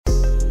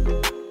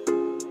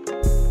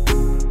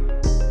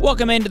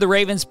Welcome into the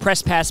Ravens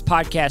Press Pass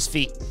podcast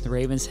feed. The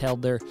Ravens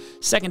held their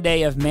second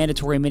day of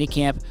mandatory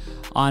minicamp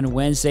on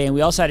Wednesday, and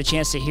we also had a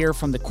chance to hear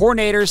from the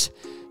coordinators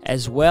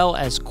as well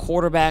as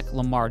quarterback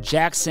Lamar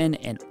Jackson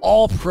and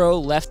all-pro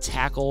left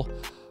tackle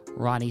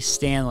Ronnie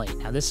Stanley.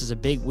 Now, this is a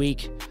big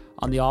week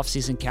on the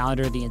offseason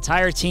calendar. The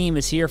entire team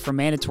is here for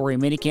mandatory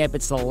minicamp.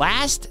 It's the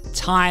last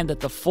time that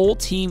the full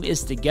team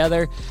is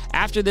together.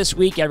 After this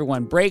week,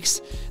 everyone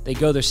breaks. They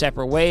go their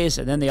separate ways,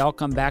 and then they all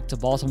come back to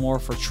Baltimore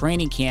for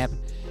training camp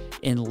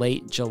in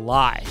late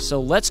July.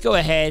 So let's go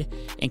ahead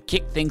and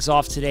kick things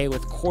off today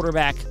with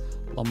quarterback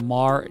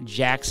Lamar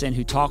Jackson,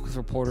 who talked with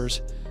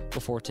reporters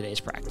before today's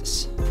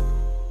practice.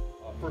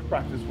 First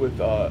practice with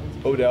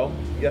Odell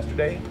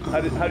yesterday. How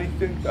do you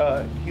think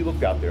he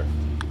looked out there?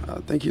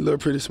 I think he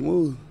looked pretty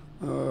smooth.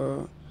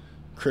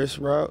 Crisp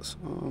routes,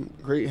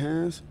 great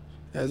hands.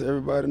 As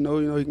everybody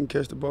know, he can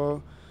catch the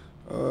ball.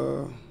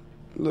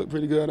 Looked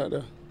pretty good out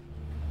there.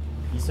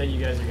 You say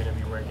you guys are going to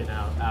be working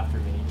out after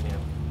minicamp.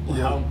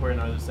 Yeah. How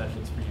important are the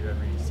sessions for you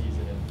every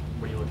season,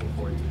 and what are you looking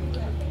forward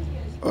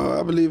to?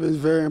 I believe it's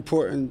very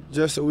important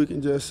just so we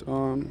can just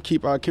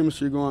keep our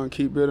chemistry going,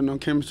 keep building on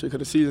chemistry, because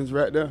the season's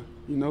right there,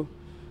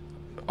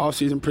 Off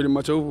season pretty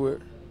much over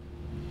with.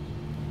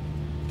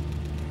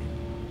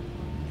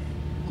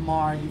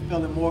 Lamar, you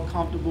feeling more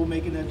comfortable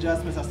making the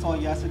adjustments? I saw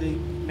yesterday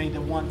made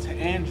the one to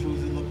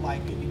Andrews. It looked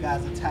like you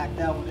guys attacked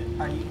that with it.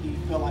 Do you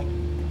feel like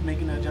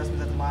making the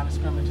adjustments at the line of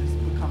scrimmage is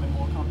becoming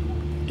more comfortable?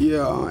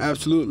 Yeah,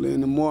 absolutely.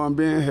 And the more I'm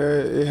being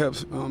here, it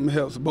helps. It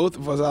helps both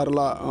of us out a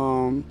lot.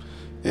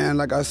 And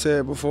like I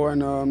said before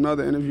in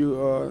another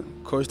interview,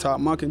 Coach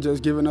Todd Monken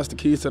just giving us the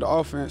keys to the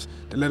offense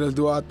to let us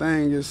do our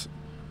thing is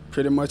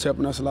pretty much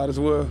helping us a lot as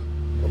well.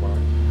 Lamar,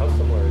 how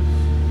similar is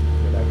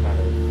that kind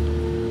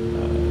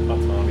of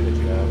autonomy that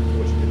you have to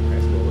what you did in high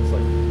school? It looks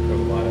like there's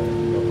a lot of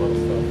little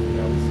stuff.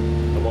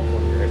 At one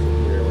point in your high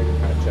school career where you're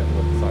kind of checking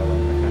with the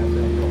sideline, that kind of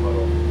thing,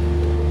 huddle.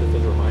 Does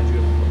it remind you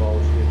of all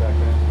what you did back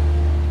then?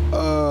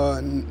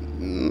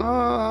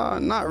 No,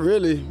 not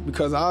really,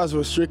 because ours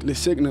was strictly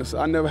sickness.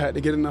 I never had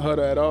to get in the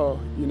huddle at all.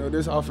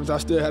 This offense, I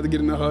still had to get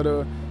in the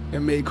huddle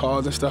and make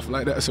calls and stuff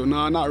like that. So,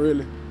 no, not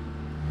really.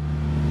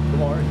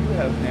 Lamar, you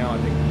have now, I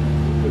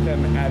think, with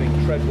them adding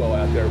Treadwell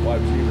out there at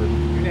wide receiver,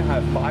 you now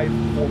have 5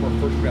 former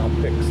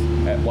first-round picks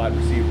at wide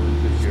receiver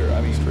this year.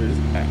 I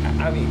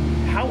mean,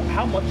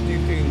 how much do you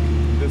think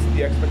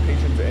the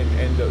expectations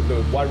and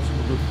the wide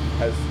receiver group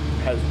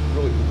has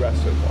really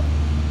progressed so far?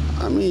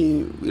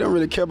 We don't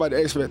really care about the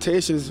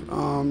expectations.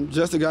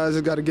 Just the guys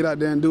that got to get out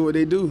there and do what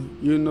they do.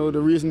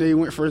 The reason they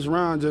went first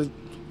round, just,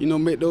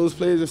 make those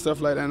plays and stuff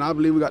like that. And I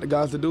believe we got the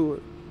guys to do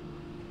it.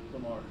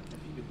 Lamar, if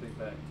you could think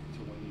back to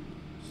when you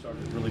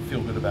started to really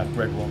feel good about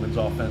Greg Roman's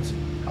offense,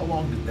 how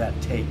long did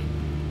that take?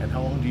 And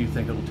how long do you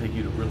think it'll take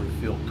you to really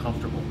feel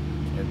comfortable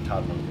in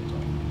Todd Monken's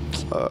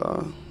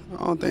offense?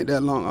 I don't think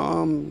that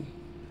long.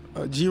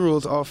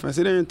 Giro's offense,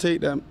 it didn't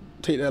take that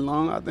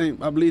long. I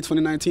believe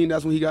 2019,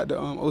 that's when he got the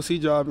OC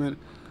job, and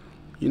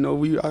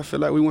I feel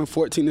like we went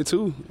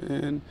 14-2,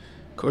 and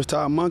Coach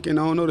Todd Monken,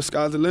 I don't know, the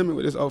sky's the limit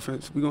with this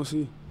offense. We're gonna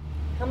see.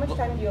 How much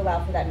time do you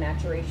allow for that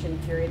maturation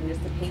period and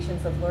just the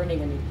patience of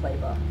learning a new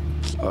playbook?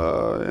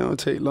 It don't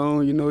take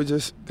long,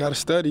 just gotta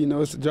study.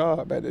 It's a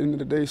job at the end of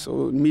the day.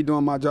 So me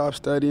doing my job,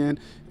 studying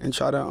and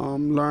try to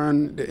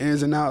learn the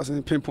ins and outs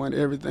and pinpoint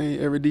everything,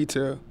 every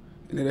detail,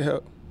 and it'll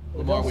help.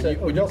 Lamar,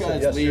 when you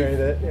guys leave,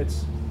 that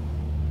it's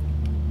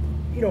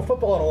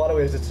football in a lot of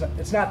ways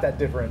it's not that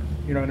different.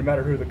 No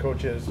matter who the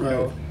coach is,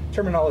 right.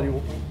 Terminology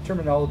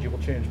will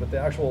change, but the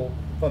actual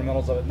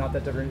fundamentals of it not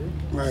that different.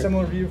 Right.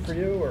 Similar view for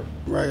you, or?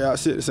 Right, I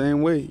see it the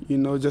same way.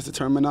 Just the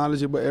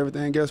terminology, but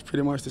everything else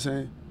pretty much the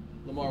same.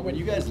 Lamar, when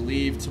you guys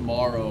leave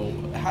tomorrow,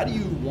 how do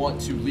you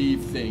want to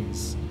leave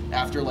things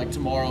after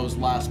tomorrow's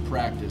last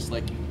practice?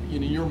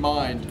 In your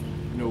mind,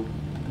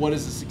 what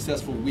does a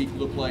successful week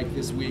look like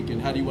this week,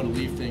 and how do you want to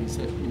leave things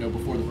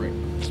before the break?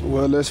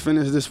 Well, let's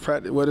finish this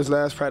practice. This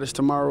last practice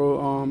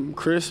tomorrow,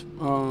 crisp.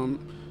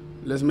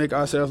 Let's make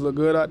ourselves look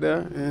good out there,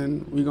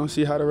 and we're gonna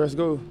see how the rest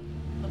goes.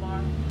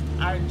 Lamar,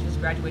 I just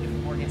graduated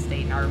from Oregon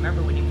State, and I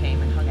remember when you came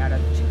and hung out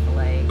at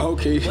Chick-fil-A.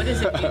 Okay. What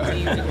does it mean to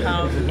you to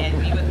come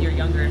and be with your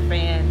younger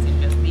fans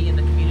and just be in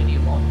the community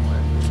of Baltimore?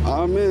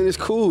 Oh man, it's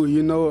cool,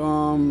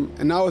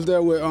 and I was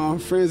there with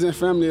friends and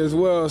family as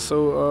well.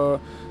 So,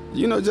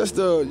 just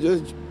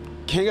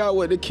hang out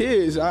with the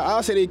kids.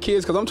 I'll say they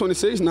kids because I'm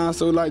 26 now,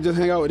 so just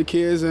hang out with the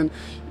kids and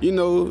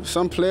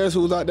some players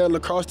who was out there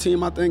lacrosse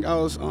team. I think I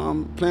was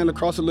playing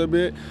lacrosse a little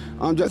bit,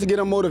 just to get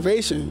them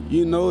motivation.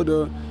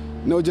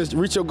 Just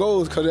reach your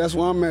goals, because that's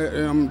where I'm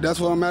at. That's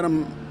where I'm at.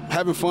 I'm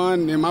having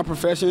fun in my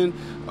profession.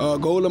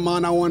 Goal of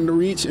mine I wanted to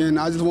reach, and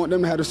I just want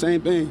them to have the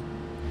same thing.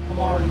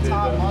 Lamar,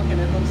 Todd Monken,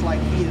 it looks like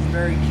he is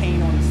very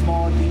keen on the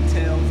small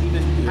details,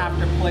 even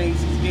after plays.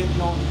 He's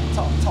getting on,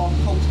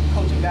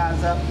 coaching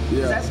guys up.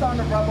 Yeah. Is that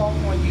starting to rub off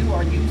on you?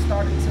 Are you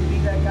starting to be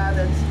that guy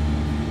that's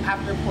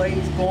after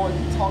plays going,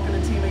 talking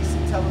to teammates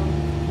and telling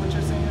them what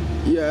you're saying?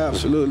 Yeah,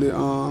 absolutely.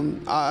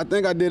 I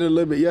think I did it a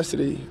little bit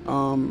yesterday.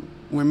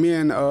 When me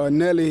and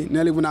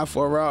Nelly went out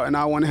for a route, and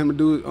I wanted him to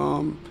do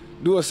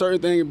do a certain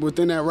thing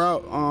within that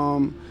route.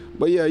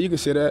 But yeah, you can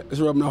say that. It's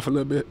rubbing off a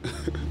little bit.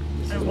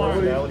 Does his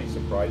personality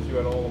surprise you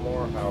at all,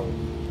 Lamar? How,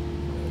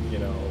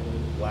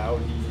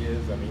 loud he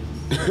is? I mean,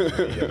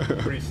 it's a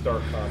pretty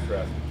stark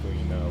contrast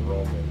between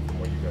Roman and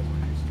what you guys were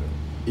used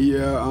to.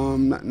 Yeah,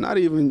 not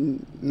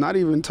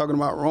even talking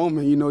about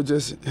Roman.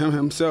 Just him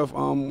himself.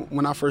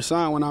 When I first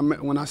signed,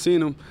 when I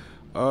seen him,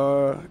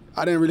 I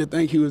didn't really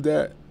think he was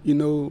that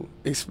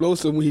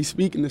explosive when he's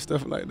speaking and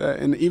stuff like that.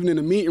 And even in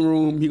the meeting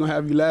room, he gonna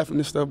have you laughing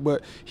and stuff.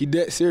 But he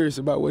dead serious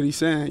about what he's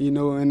saying.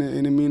 And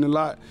it mean a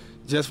lot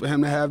just for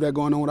him to have that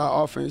going on with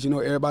our offense.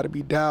 Everybody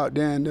be dialed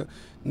in to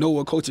know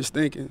what coach is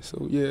thinking.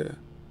 So yeah,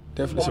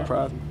 definitely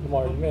surprised me.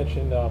 Lamar, you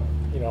mentioned them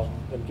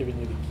giving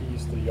you the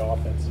keys to the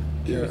offense.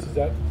 Yeah. Is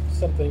that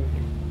something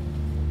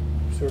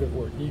you sort of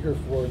were eager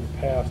for in the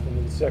past? And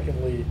then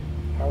secondly,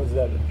 how has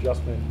that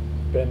adjustment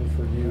been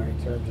for you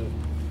in terms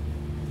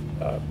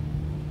of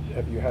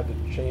have you had to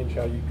change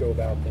how you go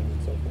about things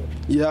and so forth?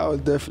 Yeah, I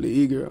was definitely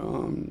eager.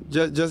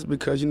 Just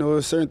because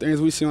there's certain things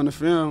we see in the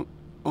film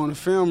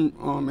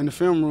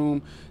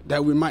room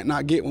that we might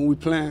not get when we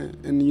plan,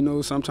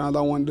 and sometimes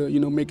I wanted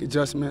to make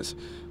adjustments,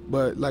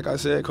 but like I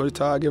said, Coach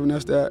Todd giving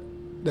us that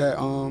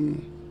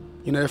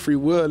free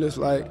will. It's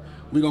like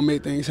we're gonna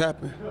make things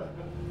happen.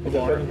 Has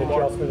there been an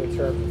adjustment in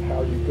terms of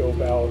how you go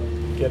about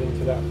getting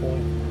to that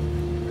point?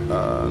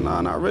 No,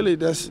 not really.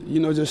 That's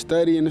just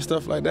studying and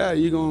stuff like that.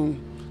 It's gonna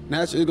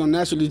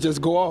naturally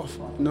just go off.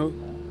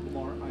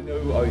 Lamar, I know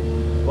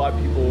a lot of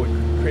people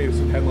created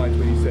some headlines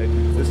when you said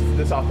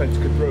this offense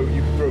you could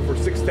throw for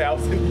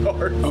 6,000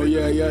 yards. Oh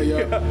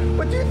yeah.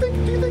 But do you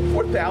think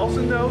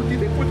 4,000 though? Do you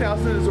think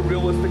 4,000 is a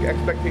realistic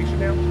expectation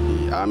now?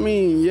 I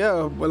mean,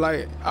 yeah, but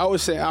like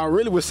I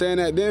really was saying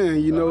that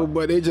then,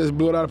 but they just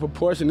blew it out of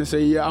proportion and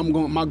say, yeah,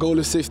 my goal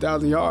is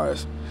 6,000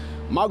 yards.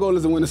 My goal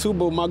is to win the Super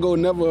Bowl. My goal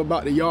never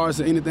about the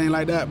yards or anything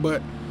like that,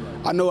 but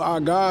I know our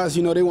guys,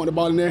 they want the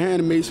ball in their hand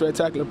and make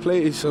spectacular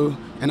plays. So,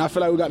 and I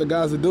feel like we got the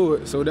guys to do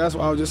it. So that's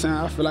why I was just saying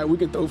I feel like we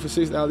can throw for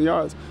 6,000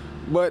 yards.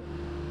 But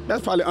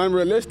that's probably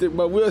unrealistic,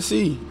 but we'll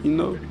see,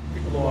 You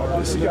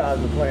guys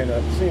are playing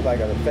seems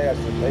like at a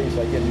faster pace,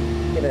 like getting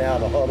in and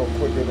out of the huddle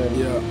quicker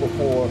than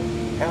before.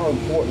 How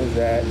important is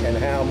that, and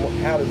how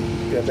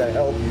does that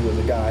help you as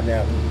a guy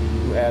now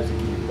who has to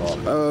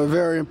keep ball?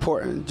 Very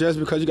important. Just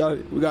because we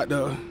got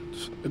the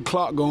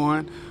clock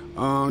going.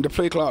 The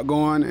play clock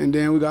going, and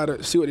then we got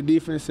to see what the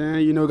defense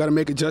saying. Got to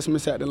make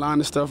adjustments at the line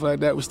and stuff like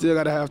that. We still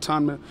got to have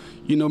time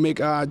to,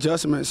 make our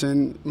adjustments,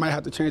 and might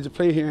have to change the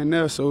play here and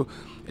there. So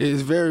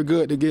it's very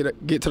good to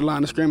get to the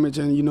line of scrimmage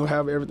and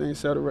have everything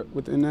settled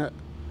within that.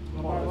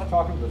 Lamar, let's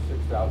talk about the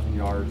 6,000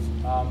 yards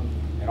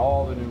and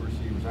all the new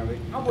receivers. I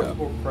mean, how much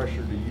more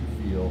pressure do you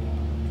feel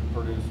to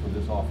produce with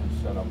this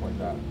offense set up like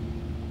that?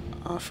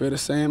 I feel the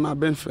same. I've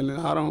been feeling.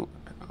 I don't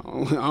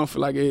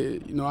feel like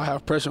it. I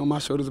have pressure on my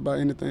shoulders about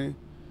anything.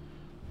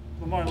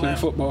 Lamar, playing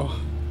football.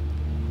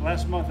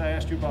 Last month I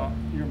asked you about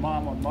your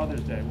mom on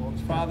Mother's Day. Well,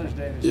 it's Father's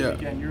Day this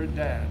weekend. You're a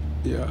dad.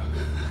 Yeah.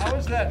 How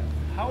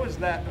has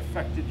that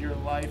affected your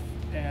life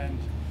and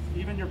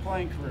even your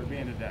playing career,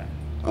 being a dad?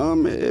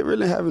 It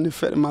really haven't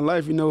affected my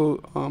life.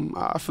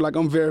 I feel like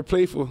I'm very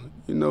playful,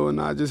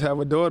 and I just have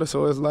a daughter,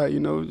 so it's like,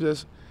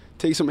 just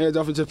take some edge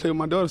off and just play with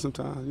my daughter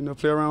sometimes,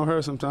 play around with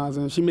her sometimes,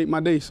 and she make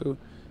my day, so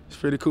it's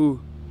pretty cool.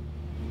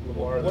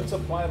 Lamar, what's the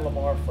plan,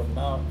 Lamar, from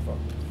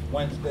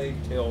Wednesday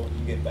till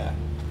you get back?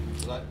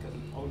 Because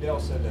Odell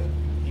said that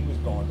he was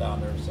going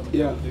down there. Some of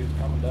the other dudes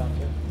coming down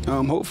too.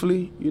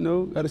 Hopefully,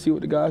 got to see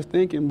what the guys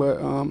thinking.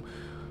 But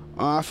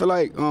I feel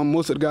like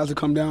most of the guys will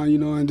come down,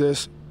 and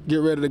just get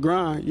ready to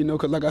grind,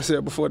 because like I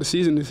said before, the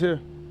season is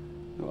here.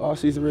 Our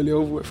season really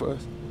over with for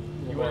us.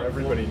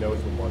 Everybody knows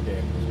what one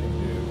game can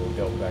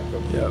do. Odell back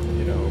up,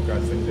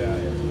 guys like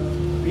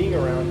that. Being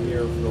around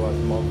here for the last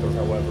month or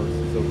however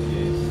since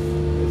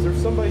OTAs, is there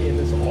somebody in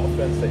this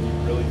offense that you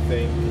really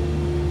think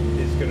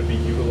is going to be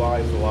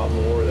utilized a lot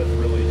more, that's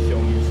really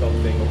shown you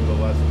something over the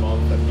last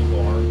month that people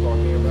aren't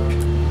talking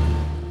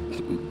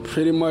about?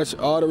 Pretty much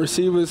all the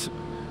receivers,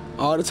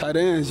 all the tight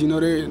ends,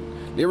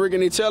 they're rigging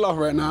their tail off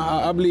right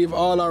now. I believe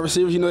all our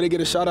receivers, they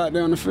get a shot out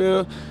there on the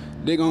field,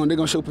 they're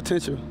gonna show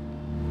potential.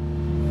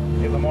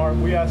 Hey Lamar,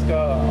 we asked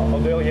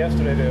Odell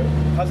yesterday,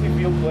 how's he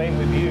feel playing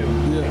with you?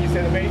 Yeah. And he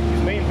said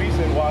his main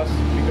reason was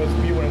because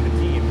we were in the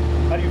team.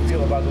 How do you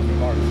feel about those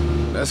remarks?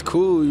 That's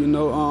cool,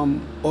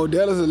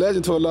 Odell is a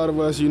legend to a lot of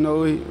us,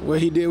 what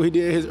he did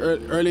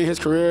early in his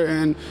career,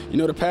 and,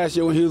 the past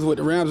year when he was with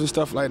the Rams and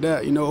stuff like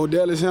that.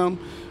 Odell is him,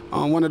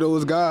 one of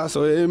those guys,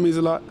 so it means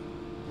a lot.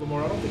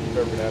 Lamar, I don't think you've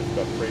ever been asked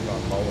about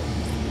Trayvon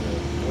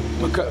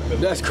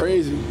Mullen. That's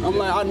crazy. I'm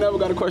like, I never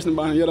got a question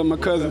about him yet. I'm my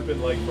cousin. What's that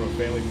been like from a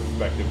family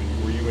perspective,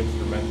 and were you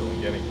instrumental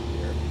in getting him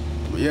here?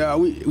 Yeah,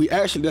 we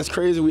actually, that's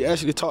crazy. We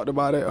actually talked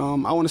about it. I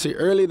want to say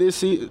early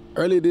this year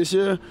or last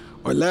year.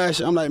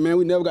 I'm like, man,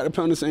 we never got to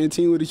play on the same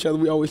team with each other.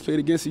 We always played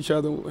against each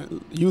other,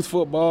 youth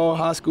football,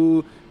 high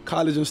school,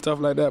 college, and stuff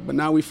like that. But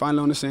now we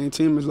finally on the same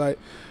team. It's like,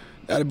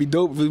 that'd be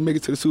dope if we make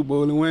it to the Super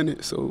Bowl and win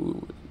it.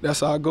 So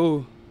that's our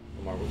goal.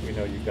 Lamar, we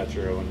know you've got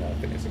your own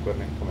fitness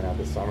equipment coming out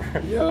this summer.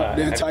 Yeah,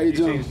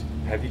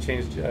 have you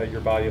changed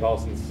your body at all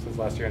since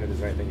last year? And is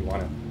there anything you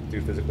want to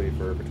do physically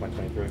for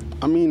 2023?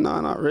 I mean,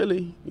 nah, not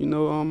really. You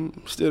know,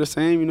 still the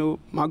same. You know,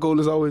 my goal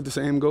is always the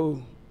same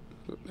goal.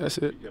 That's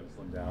it. You haven't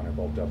slimmed down or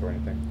bulked up or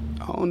anything?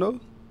 I don't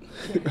know.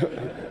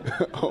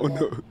 I don't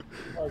know.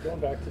 All right, going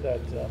back to that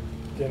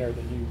dinner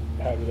that you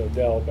had with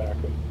Odell back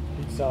when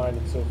he signed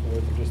and so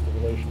forth, and just the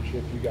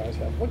relationship you guys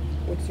have, what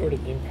sort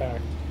of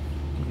impact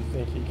do you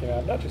think he can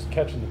have, not just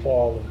catching the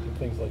ball and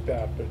things like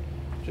that, but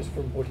just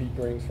from what he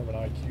brings from an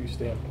IQ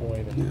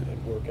standpoint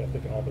and work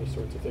ethic and all those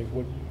sorts of things,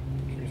 what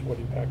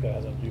impact that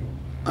has on you?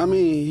 I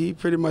mean, he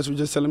pretty much was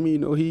just telling me, you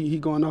know, he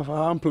going off of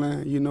how I'm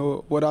playing, you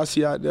know, what I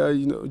see out there,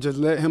 you know, just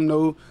let him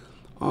know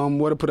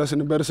what to put us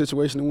in a better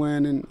situation to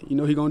win, and, you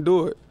know, he going to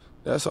do it.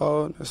 That's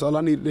all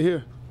I needed to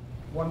hear.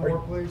 One more,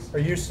 please. Are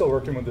you still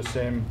working with the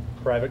same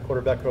private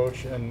quarterback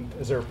coach, and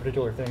is there a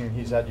particular thing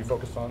he's had you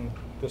focused on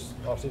this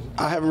offseason?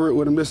 I haven't worked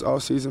with him this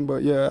offseason,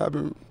 but, yeah,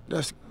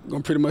 that's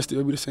going to pretty much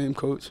still be the same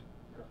coach.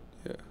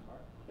 Yeah.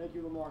 Thank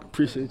you, Lamar.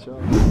 Appreciate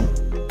y'all.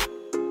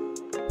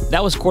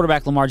 That was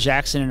quarterback Lamar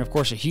Jackson, and of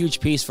course a huge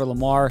piece for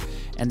Lamar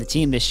and the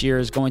team this year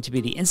is going to be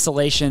the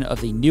installation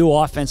of the new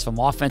offense from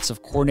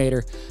offensive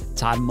coordinator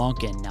Todd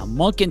Monken. Now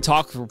Monken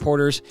talked with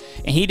reporters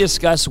and he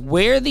discussed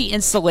where the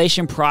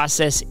installation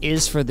process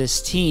is for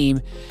this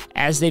team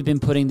as they've been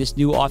putting this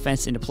new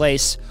offense into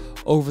place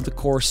over the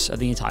course of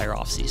the entire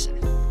offseason.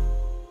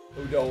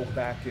 Odell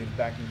back in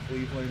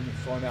Cleveland,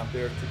 saw him out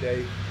there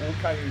today. What were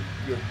kind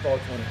of your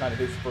thoughts on kind of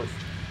his first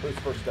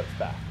steps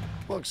back?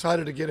 Well,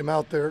 excited to get him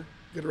out there,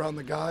 get around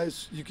the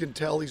guys. You can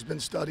tell he's been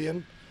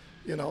studying,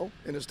 you know,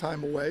 in his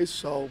time away.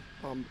 So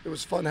it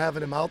was fun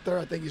having him out there.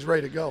 I think he's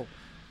ready to go.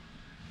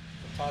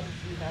 Todd, did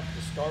you have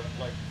to start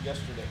like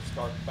yesterday,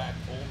 start back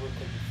over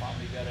because you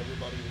finally got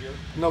everybody here?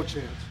 No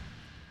chance.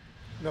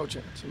 No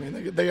chance. I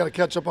mean, they got to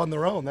catch up on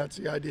their own. That's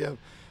the idea.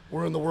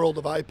 We're in the world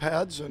of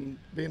iPads and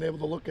being able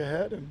to look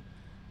ahead, and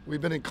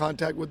we've been in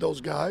contact with those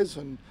guys.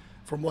 And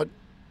from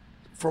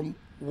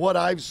what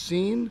I've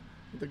seen,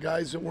 the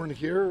guys that weren't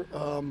here,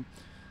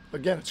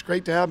 again, it's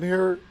great to have them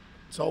here.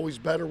 It's always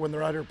better when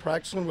they're out here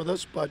practicing with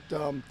us, but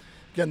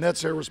again,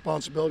 that's their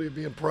responsibility of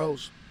being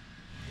pros.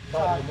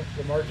 Todd,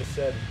 Lamar just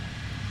said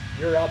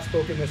your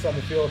outspokenness on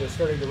the field is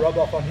starting to rub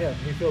off on him.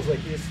 He feels like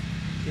he's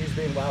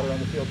being louder on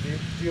the field.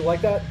 Do you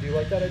like that? Do you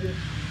like that idea?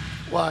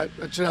 Well,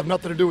 it should have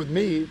nothing to do with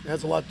me. It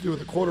has a lot to do with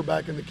the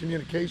quarterback and the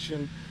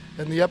communication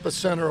and the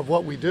epicenter of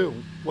what we do,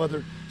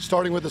 whether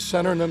starting with the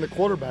center and then the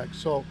quarterback.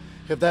 So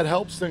if that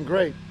helps, then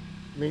great.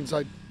 It means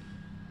I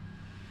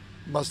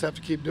must have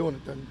to keep doing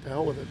it, then to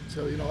hell with it.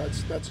 So, you know,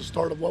 that's the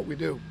start of what we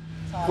do.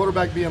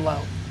 Quarterback being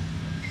loud.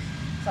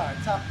 Sorry,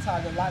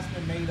 Todd, the lot's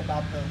been made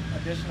about the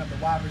addition of the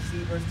wide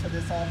receivers to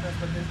this offense,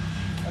 but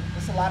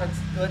there's a lot of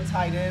good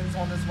tight ends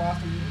on this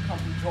roster. You come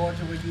from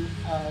Georgia where you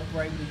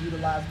were able to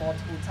utilize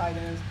multiple tight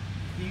ends.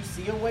 Do you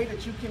see a way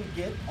that you can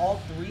get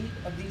all three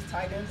of these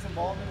tight ends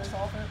involved in this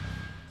offense?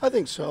 I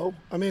think so.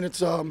 I mean, it's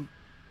there's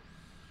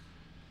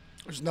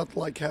nothing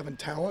like having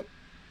talent.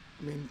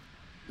 I mean,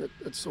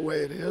 it's the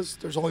way it is.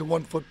 There's only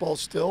one football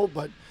still,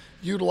 but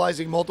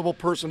utilizing multiple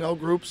personnel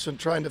groups and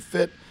trying to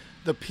fit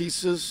the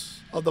pieces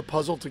of the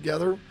puzzle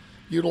together,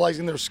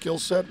 utilizing their skill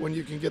set when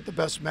you can get the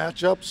best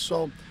matchups.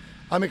 So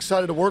I'm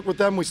excited to work with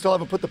them. We still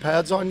haven't put the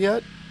pads on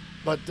yet,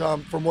 but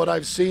from what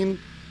I've seen,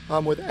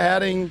 with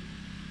adding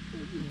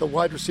the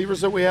wide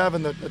receivers that we have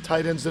and the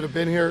tight ends that have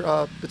been here,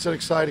 it's an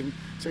exciting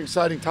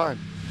time.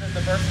 Does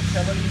the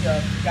versatility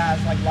of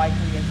guys like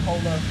Likely and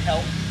Kohler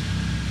help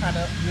kind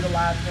of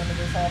utilize them in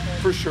this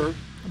offense? For sure.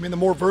 I mean, the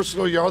more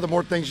versatile you are, the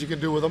more things you can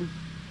do with them.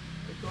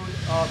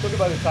 Talk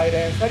about the tight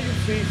ends. How do you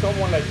see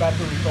someone like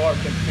Patrick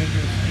Ricard can fit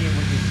your scheme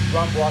with his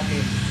run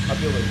blocking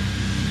ability?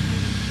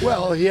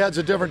 Well, he adds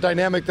a different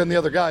dynamic than the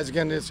other guys.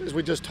 Again, as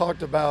we just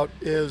talked about,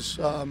 is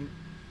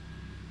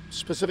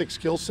specific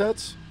skill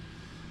sets.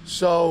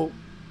 So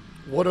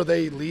what are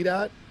they elite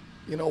at?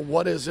 You know,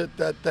 what is it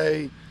that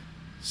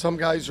some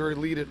guys are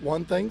elite at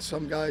one thing,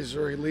 some guys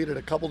are elite at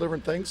a couple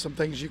different things, some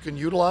things you can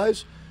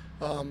utilize.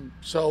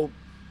 So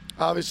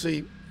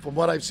obviously, from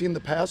what I've seen in the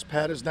past,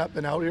 Pat has not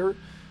been out here,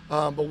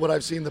 but what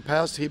I've seen in the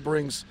past, he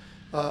brings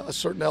a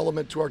certain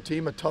element to our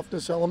team, a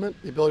toughness element,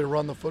 the ability to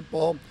run the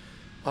football,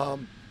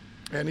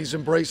 and he's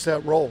embraced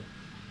that role.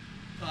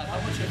 How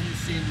much have you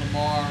seen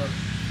Lamar,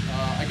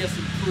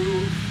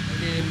 improve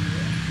in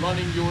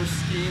running your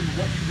scheme,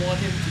 what you want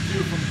him to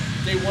do from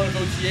day one of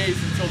OTAs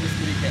until this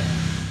minicamp?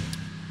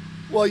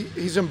 Well,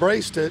 he's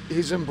embraced it.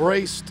 He's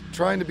embraced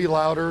trying to be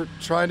louder,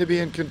 trying to be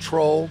in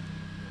control.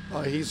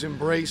 He's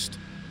embraced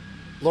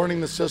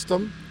learning the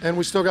system, and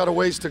we still got a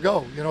ways to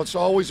go. You know, it's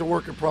always a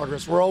work in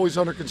progress. We're always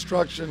under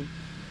construction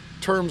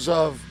in terms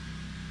of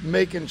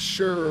making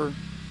sure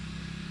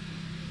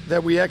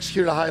that we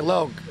execute at a high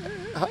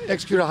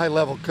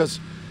level, because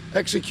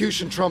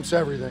execution trumps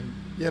everything.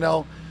 You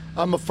know,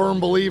 I'm a firm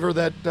believer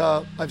that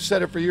I've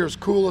said it for years,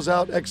 cool is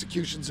out,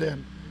 execution's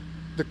in.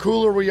 The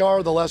cooler we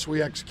are, the less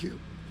we execute.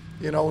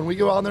 You know, when we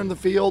go out there in the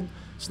field,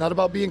 it's not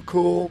about being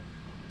cool.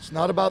 It's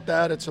not about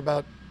that. It's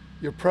about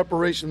your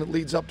preparation that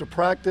leads up to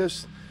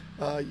practice.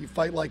 You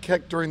fight like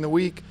heck during the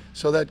week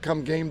so that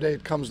come game day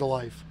it comes to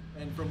life.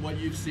 And from what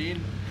you've seen,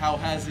 how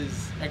has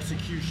his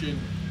execution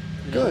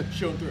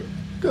shown through?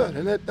 Good.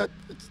 And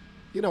it's,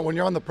 when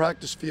you're on the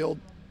practice field,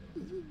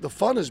 the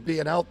fun is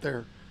being out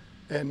there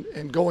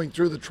and going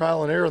through the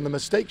trial and error and the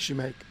mistakes you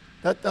make.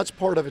 That's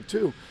part of it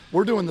too.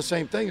 We're doing the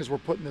same thing as we're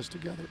putting this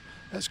together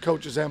as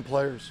coaches and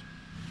players.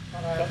 I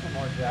have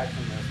Lamar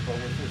Jackson this, but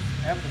with this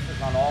emphasis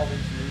on all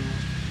these new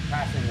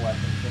passing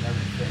weapons and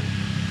everything,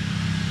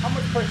 how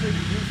much pressure do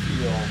you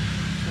feel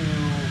to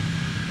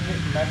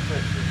hit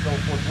metrics and so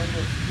forth with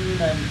this team,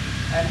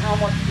 and how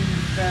much do you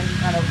spend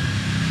kind of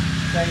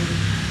saying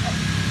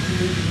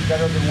we need to be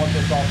better than what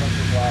this offense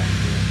was last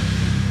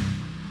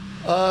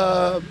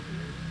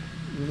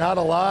year? Not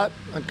a lot.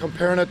 I'm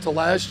comparing it to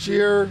last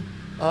year.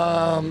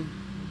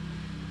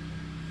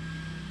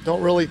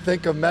 Don't really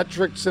think of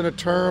metrics in a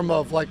term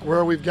of like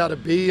where we've got to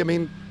be. I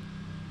mean,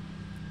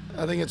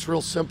 I think it's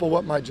real simple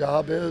what my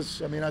job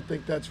is. I mean, I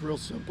think that's real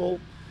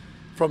simple.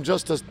 From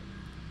just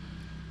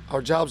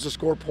our job's to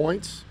score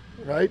points,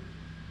 right?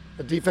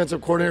 A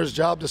defensive coordinator's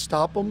job to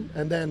stop them,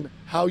 and then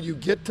how you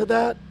get to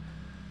that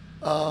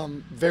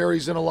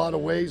varies in a lot of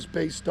ways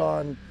based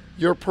on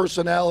your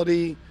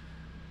personality,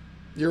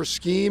 your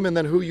scheme, and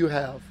then who you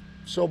have.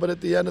 So, but at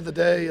the end of the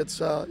day,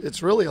 it's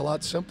really a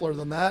lot simpler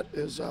than that.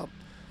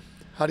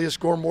 How do you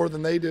score more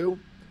than they do?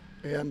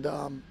 And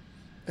I'm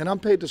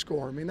paid to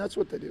score. I mean, that's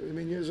what they do. I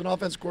mean, as an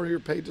offense coordinator, you're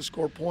paid to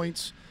score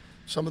points.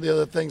 Some of the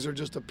other things are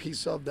just a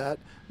piece of that.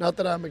 Not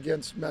that I'm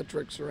against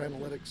metrics or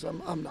analytics.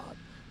 I'm not.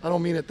 I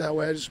don't mean it that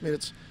way. I just mean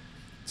it's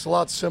a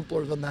lot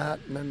simpler than that,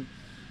 and then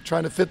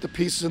trying to fit the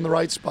pieces in the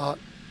right spot.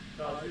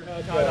 Todd,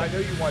 I know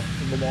you watched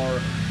Lamar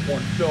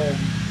on film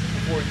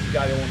before you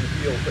got him on the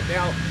field, but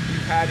now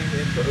you've had him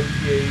into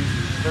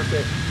OTAs.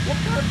 What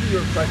kind of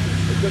your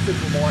impressions just as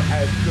Lamar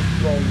has just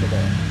thrown the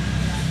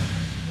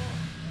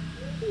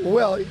ball?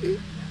 Well,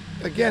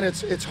 again,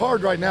 it's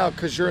hard right now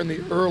because you're in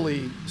the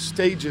early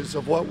stages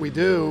of what we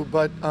do,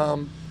 but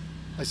I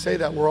say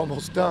that we're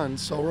almost done,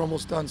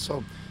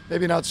 so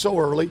maybe not so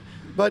early,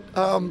 but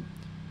I'm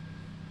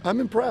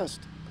impressed.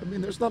 I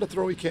mean, there's not a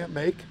throw he can't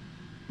make,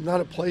 not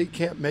a play he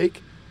can't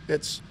make.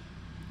 It's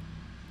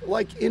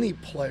like any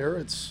player,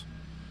 it's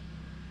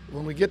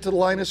when we get to the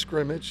line of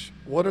scrimmage,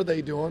 what are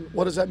they doing?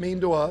 What does that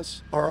mean to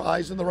us? Are our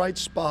eyes in the right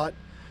spot?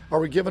 Are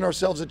we giving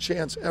ourselves a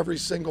chance every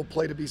single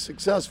play to be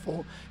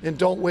successful? And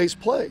don't waste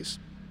plays.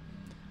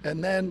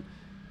 And then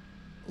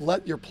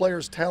let your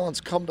players'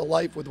 talents come to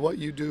life with what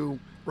you do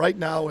right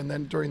now and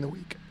then during the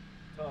week.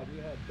 Todd,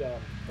 you had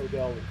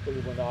Odell with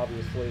Cleveland,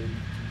 obviously.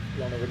 You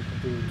don't know what he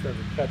can do in terms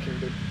of catching,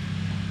 but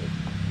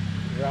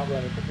you're out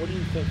running. But what do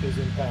you think his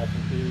impact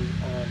would be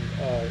on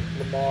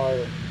Lamar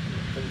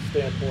from the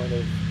standpoint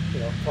of,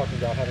 talking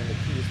about having the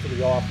keys to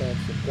the offense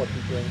and what he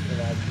brings from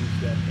that key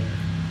standpoint?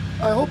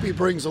 I hope he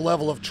brings a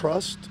level of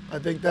trust. I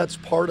think that's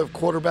part of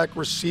quarterback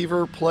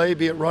receiver play,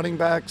 be it running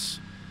backs,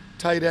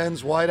 tight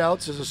ends,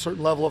 wideouts, is a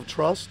certain level of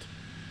trust.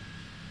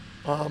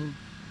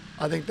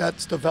 I think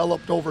that's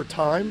developed over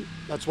time.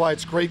 That's why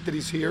it's great that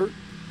he's here,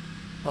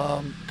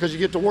 because you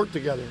get to work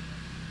together.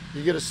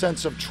 You get a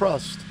sense of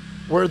trust,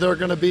 where they're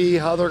going to be,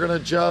 how they're going to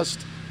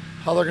adjust,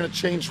 how they're going to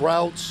change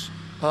routes.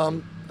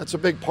 That's a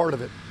big part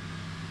of it.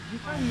 Do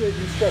you find that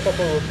you struck up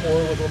a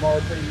rapport with Lamar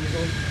pretty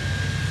easily?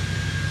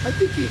 I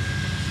think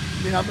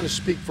I'm going to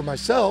speak for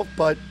myself,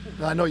 but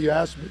I know you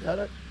asked me that.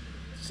 It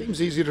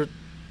seems easy to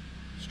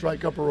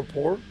strike up a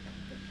rapport.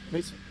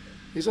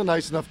 He's a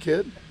nice enough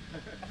kid.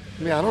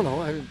 I mean, I don't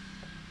know.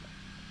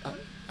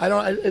 I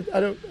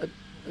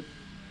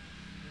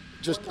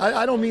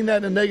don't mean that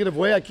in a negative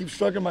way. I keep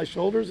shrugging my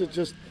shoulders. It's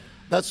just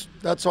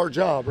that's our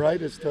job, right?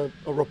 It's a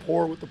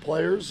rapport with the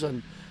players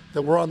and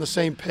that we're on the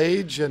same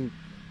page. And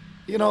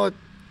to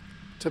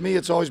me,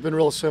 it's always been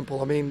real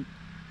simple. I mean,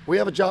 we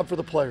have a job for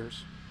the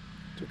players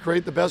to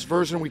create the best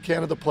version we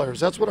can of the players.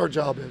 That's what our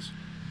job is,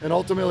 and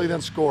ultimately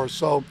then score.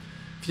 So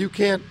if you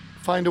can't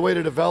find a way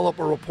to develop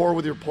a rapport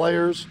with your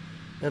players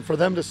and for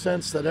them to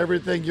sense that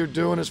everything you're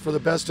doing is for the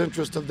best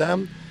interest of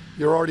them,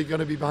 you're already going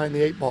to be behind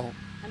the 8 ball.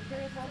 I'm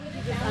curious, how would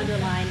you just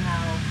underline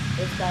how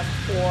it's best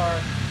for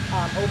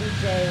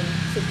OBJ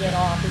to get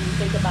off when you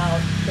think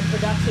about the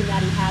production that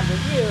he had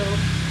with you,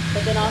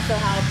 but then also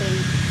how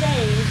things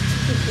changed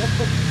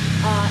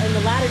in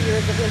the latter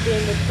years of him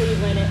being with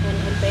Cleveland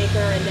and Baker,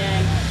 and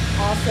then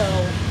also,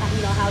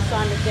 how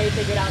Sean McVay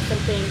figured out some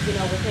things,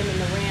 with him in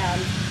the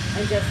Rams,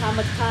 and just how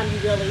much time you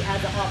really,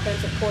 as an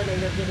offensive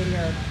coordinator, given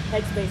your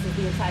headspace as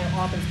the entire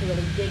offense, to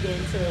really dig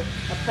into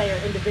a player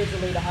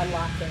individually to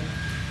unlock things.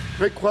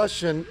 Great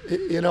question,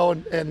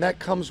 and that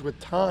comes with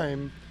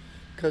time,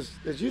 because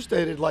as you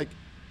stated,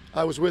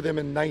 I was with him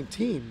in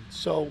 19,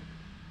 so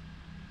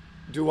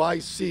do I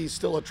see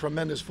still a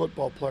tremendous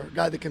football player, a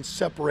guy that can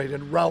separate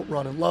and route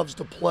run and loves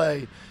to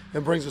play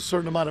and brings a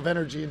certain amount of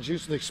energy and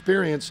juice and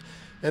experience.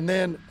 And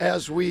then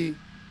as we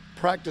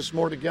practice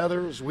more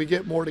together, as we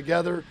get more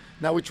together,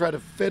 now we try to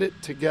fit it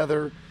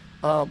together,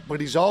 but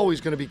he's always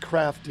going to be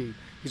crafty.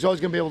 He's always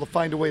going to be able to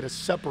find a way to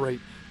separate,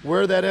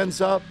 Where that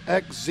ends up,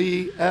 X,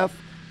 Z, F,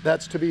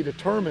 that's to be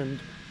determined.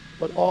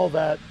 But all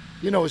that,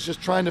 is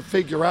just trying to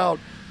figure out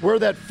where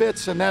that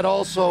fits, and that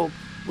also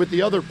with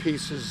the other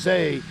pieces,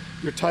 Zay,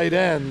 your tight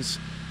ends,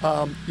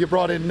 you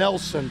brought in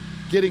Nelson,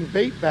 getting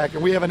Bate back,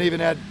 and we haven't even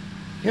had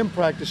him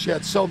practice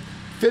yet. So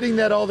fitting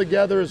that all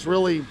together is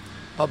really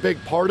a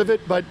big part of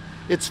it, but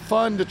it's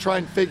fun to try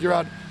and figure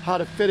out how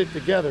to fit it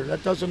together.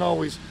 That doesn't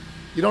always,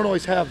 you don't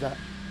always have that.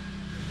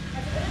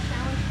 Has it been a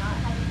challenge not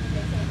having the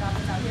big things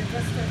out here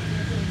just to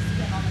really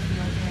get on the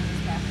field during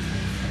these practices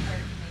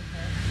compared to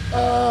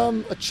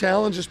make this? A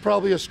challenge is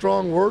probably a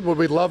strong word. Would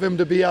we love him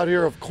to be out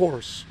here? Of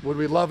course. Would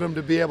we love him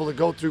to be able to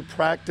go through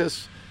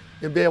practice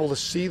and be able to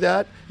see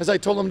that? As I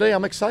told him today,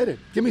 I'm excited.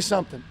 Give me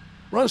something.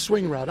 Run a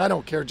swing route. I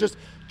don't care. Just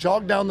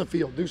jog down the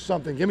field. Do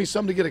something. Give me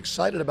something to get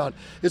excited about.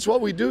 It's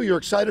what we do. You're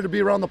excited to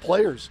be around the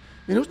players.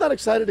 I mean, who's not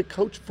excited to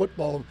coach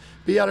football,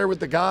 be out here with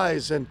the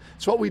guys? And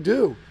it's what we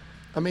do.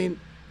 I mean,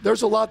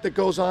 there's a lot that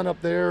goes on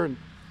up there, and,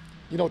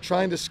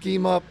 trying to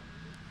scheme up,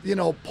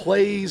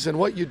 plays and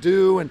what you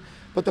do.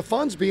 But the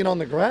fun's being on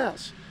the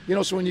grass.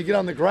 So when you get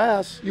on the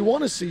grass, you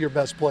want to see your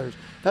best players.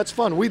 That's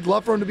fun. We'd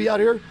love for him to be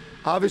out here.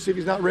 Obviously, if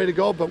he's not ready to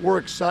go, but we're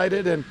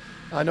excited, and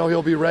I know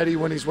he'll be ready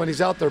when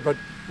he's out there. But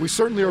we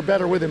certainly are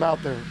better with him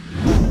out there.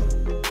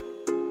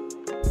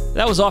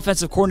 That was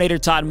offensive coordinator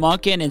Todd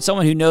Monken, and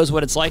someone who knows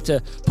what it's like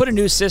to put a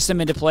new system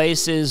into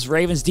place is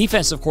Ravens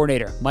defensive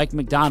coordinator Mike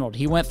McDonald.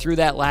 He went through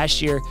that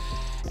last year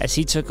as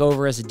he took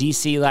over as a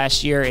DC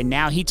last year, and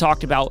now he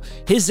talked about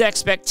his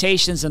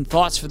expectations and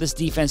thoughts for this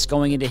defense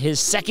going into his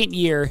second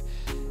year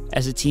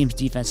as a team's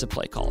defensive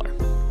play caller.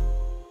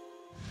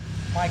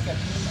 Mike,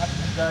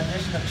 the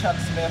addition of Chuck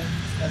Smith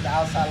as the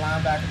outside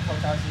linebacker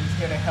coach, obviously he's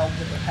here to help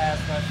with the pass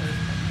rushers.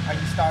 Are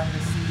you starting to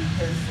see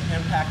his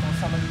impact on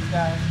some of these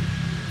guys?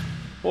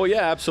 Well,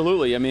 yeah,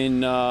 absolutely. I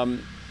mean,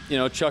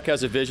 Chuck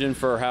has a vision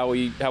for how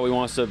he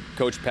wants to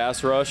coach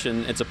pass rush,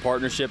 and it's a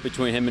partnership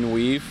between him and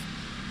Weave.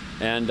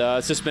 And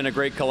it's just been a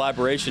great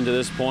collaboration to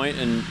this point.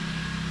 And,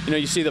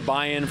 you see the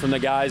buy-in from the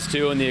guys,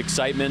 too, and the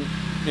excitement,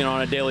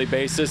 on a daily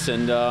basis.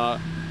 And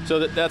so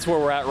that's where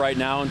we're at right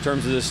now in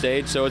terms of the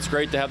stage. So it's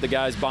great to have the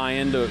guys buy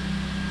into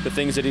the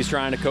things that he's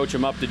trying to coach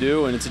them up to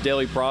do. And it's a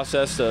daily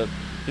process to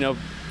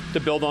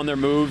build on their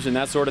moves and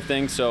that sort of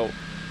thing. So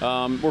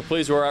we're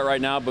pleased where we're at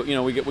right now, but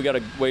we got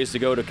a ways to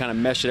go to kind of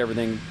mesh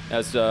everything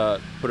as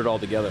put it all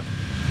together.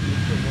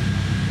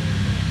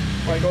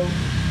 Michael,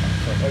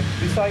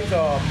 besides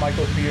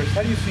Michael Pierce,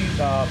 how do you see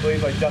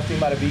players like Justin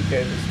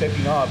Maravika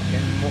stepping up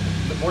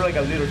in more like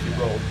a leadership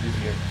role this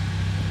year?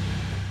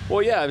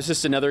 Well, yeah, it was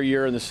just another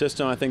year in the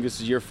system. I think this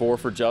is year 4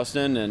 for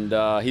Justin,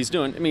 and he's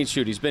doing. I mean,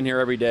 he's been here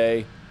every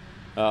day.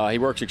 He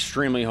works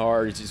extremely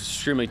hard. He's an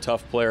extremely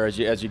tough player, as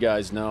you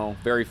guys know.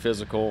 Very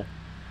physical.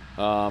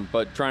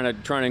 But trying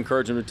to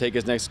encourage him to take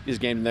his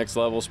game to the next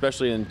level,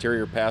 especially in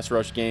interior pass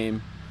rush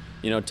game.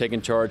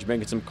 Taking charge,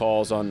 making some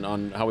calls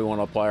on how we want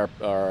to apply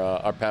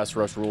our pass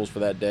rush rules for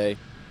that day.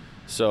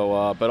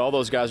 So, but all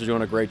those guys are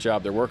doing a great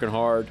job. They're working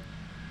hard.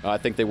 I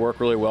think they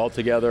work really well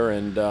together,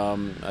 and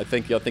I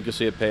think you'll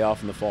see it pay off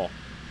in the fall.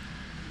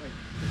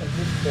 At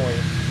this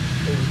point,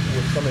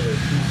 with some of the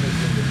pieces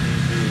in the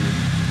DB,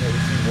 we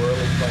see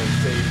Worley playing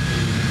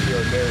safety, we see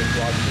our Darius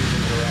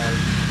Watson around.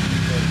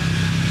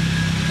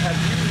 Have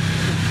you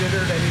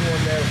considered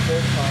anyone there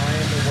full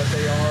time and what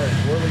they are? Is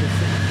Worley a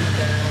 60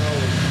 now?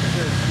 Is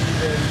there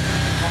Steven?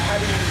 How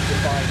do you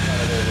define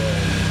kind of their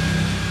role?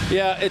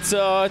 Yeah,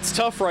 it's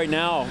tough right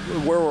now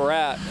where we're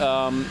at.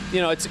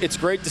 It's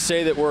great to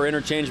say that we're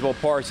interchangeable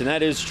parts, and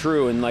that is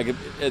true. And like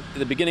at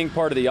the beginning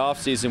part of the off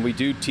season, we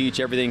do teach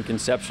everything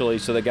conceptually,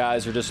 so the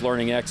guys are just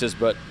learning X's.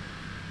 But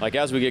like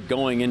as we get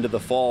going into the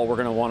fall, we're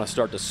going to want to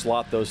start to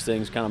slot those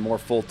things kind of more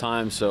full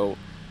time, so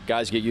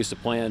guys get used to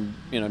playing,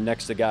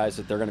 next to guys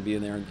that they're going to be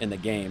in there in the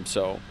game.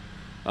 So,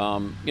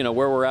 where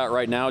we're at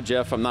right now,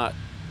 Jeff,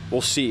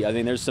 we'll see. I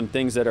think there's some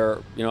things that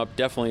are,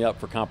 definitely up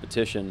for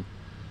competition,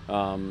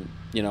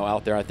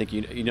 out there. I think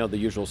the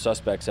usual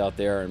suspects out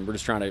there, and we're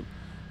just trying to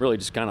really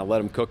just kind of let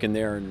them cook in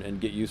there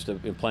and get used to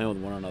playing with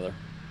one another.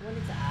 I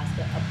wanted to ask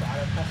a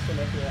broader question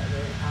if you let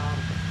me.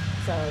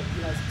 So,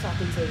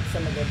 talking to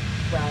some of the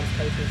Browns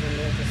coaches, and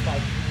they're just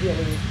like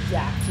really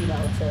jacked,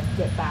 to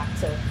get back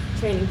to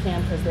training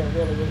camp because they're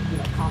really,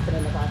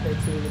 confident about their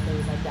team and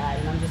things like that.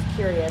 And I'm just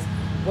curious,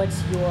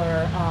 what's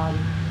your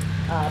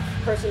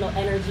personal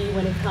energy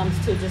when it comes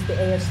to just the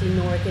AFC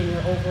North and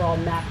your overall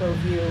macro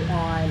view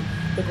on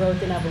the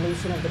growth and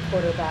evolution of the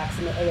quarterbacks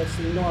in the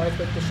AFC North,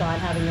 with Deshaun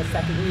having a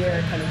second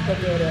year, Kenny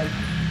Pickett, and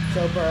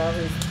Joe Burrow,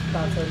 who's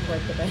about to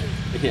break the bank?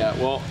 Yeah,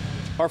 well,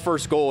 our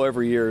first goal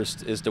every year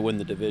is to win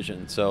the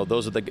division. So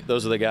those are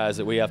the guys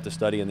that we have to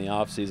study in the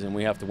offseason.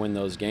 We have to win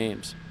those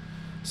games.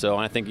 So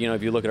I think,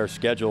 if you look at our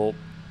schedule,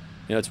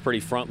 it's pretty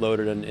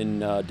front-loaded in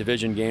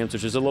division games,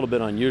 which is a little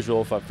bit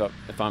unusual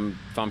if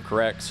I'm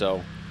correct.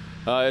 So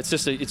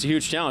it's a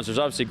huge challenge. There's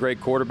obviously great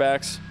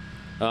quarterbacks.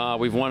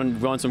 We've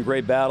won some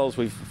great battles.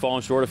 We've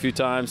fallen short a few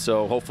times.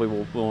 So hopefully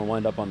we'll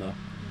wind up on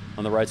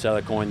the right side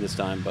of the coin this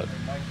time. But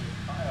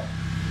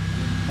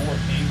more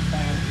game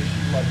plan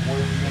issue, like where are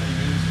we going to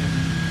use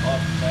him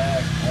up,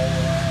 back, all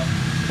around.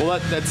 Well,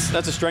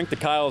 that's a strength of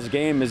Kyle's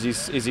game is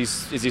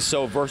he's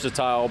so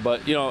versatile.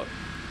 But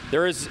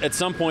there is at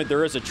some point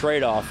there is a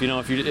trade-off.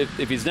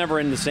 If he's never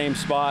in the same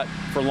spot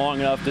for long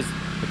enough,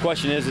 the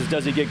question is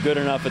does he get good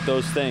enough at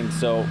those things?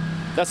 So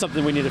that's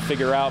something we need to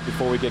figure out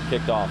before we get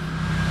kicked off.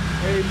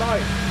 Hey,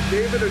 Mike,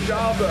 David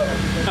Ajabo.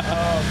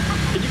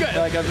 You got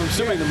I'm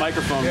assuming the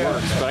microphone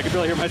works, but I can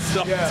barely hear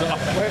myself. Yeah. So.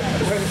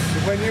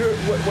 When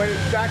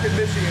back in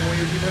Michigan, when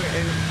you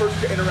first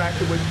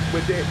interacted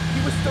with Dave,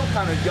 he was still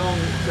kind of young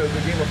to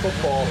the game of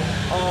football.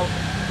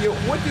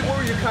 What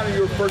were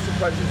your first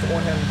impressions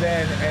on him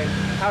then, and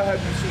how have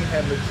you seen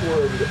him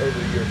mature over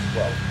the years as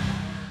well?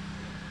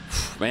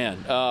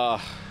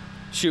 Man,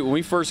 when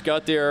we first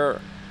got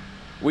there,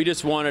 we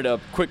just wanted a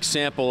quick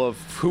sample of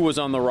who was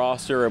on the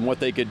roster and what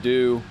they could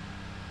do.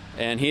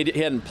 And he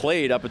hadn't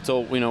played up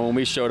until, when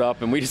we showed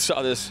up, and we just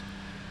saw this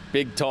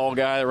big, tall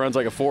guy that runs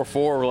like a 4.4.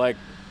 We're like,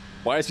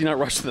 why is he not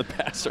rushing the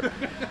passer?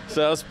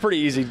 So it was pretty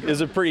easy. It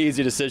was a pretty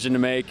easy decision to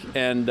make.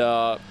 And,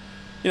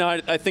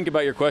 I think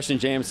about your question,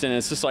 Jameson, and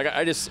it's just like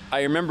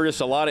I remember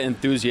just a lot of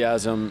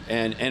enthusiasm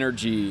and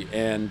energy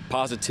and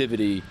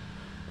positivity.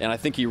 And I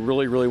think he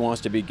really, really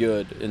wants to be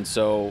good. And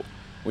so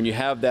when you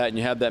have that and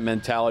you have that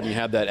mentality and you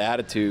have that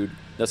attitude,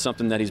 that's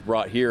something that he's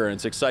brought here, and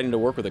it's exciting to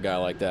work with a guy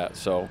like that.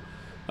 So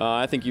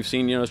I think you've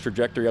seen his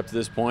trajectory up to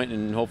this point,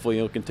 and hopefully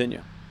he'll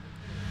continue.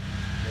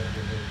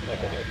 Like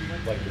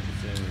what you've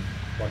seen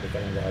run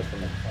defending wise from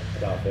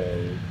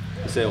Adafe.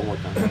 Say it one more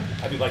time.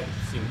 Have you liked what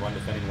you've seen run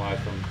defending wise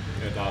from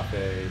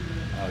Adafe,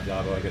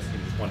 Jabo? I guess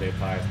just one day of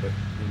ties, but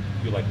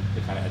you like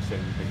the kind of edge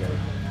setting together.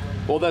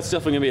 Well, that's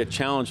definitely going to be a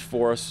challenge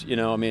for us,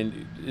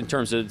 in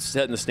terms of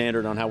setting the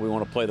standard on how we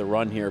want to play the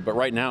run here. But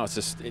right now,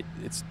 it's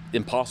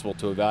impossible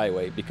to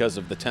evaluate because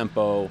of the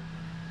tempo,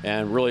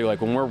 and really,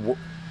 like when we're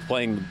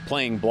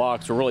playing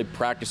blocks, we're really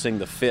practicing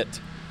the fit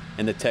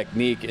and the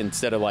technique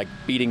instead of like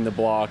beating the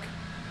block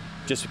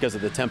just because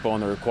of the tempo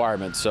and the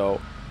requirements. So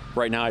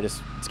right now, I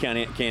just can't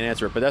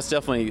answer it. But that's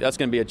going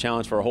to be a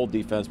challenge for our whole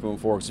defense moving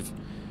forward. Because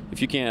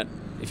if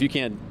you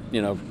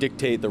can't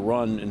dictate the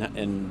run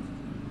and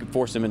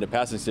force them into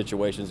passing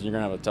situations, you're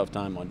going to have a tough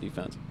time on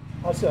defense.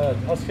 How's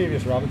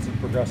Tavius Robinson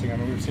progressing? I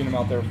mean, we've seen him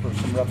out there for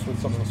some reps with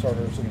some of the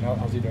starters. I mean,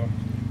 how's he doing?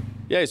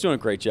 Yeah, he's doing a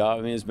great job.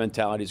 I mean, his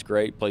mentality's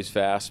great, plays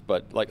fast,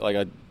 but like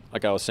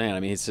I was saying, I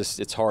mean,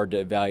 it's hard to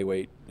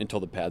evaluate until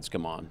the pads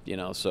come on,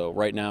 So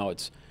right now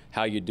it's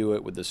how you do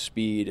it with the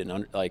speed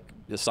and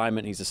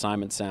he's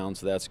assignment sound,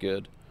 so that's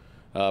good.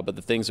 But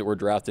the things that we're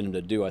drafting him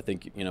to do, I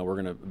think, we're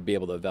going to be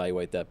able to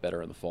evaluate that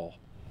better in the fall.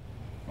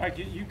 Mike,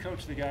 you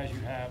coach the guys you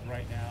have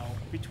right now.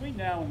 Between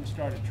now and the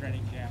start of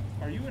training camp,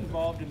 are you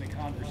involved in the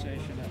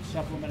conversation of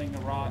supplementing the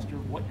roster,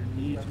 what your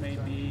needs may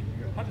be?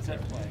 How does that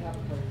play?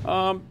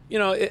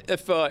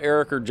 If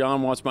Eric or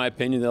John wants my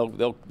opinion,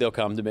 they'll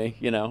come to me.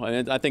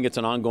 And I think it's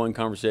an ongoing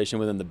conversation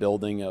within the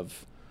building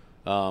of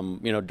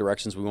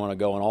directions we want to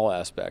go in all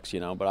aspects.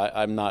 But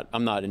I'm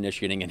not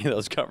initiating any of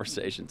those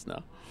conversations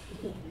now.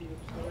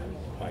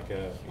 Like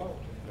a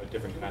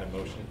different kind of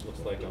motion it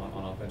looks like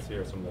on offense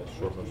here, some of the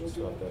short motion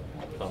stuff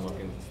that Tom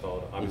Lumpkins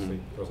installed.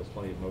 Obviously, throws us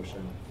plenty of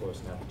motion for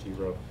snap and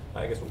T-row.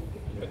 I guess, do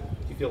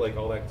you feel like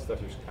all that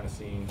stuff you're kind of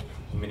seeing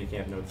in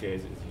minicamp and OTAs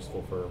is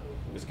useful for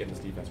just getting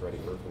this defense ready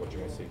for what you're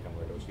going to see come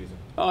regular season?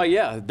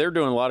 Yeah, they're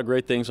doing a lot of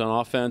great things on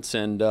offense,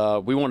 and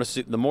we want to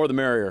see the more the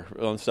merrier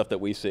on stuff that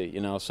we see.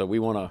 So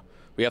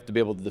we have to be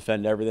able to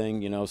defend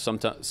everything.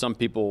 Sometimes some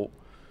people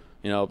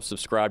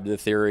subscribe to the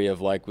theory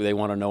of like they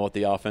want to know what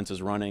the offense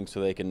is running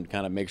so they can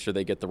kind of make sure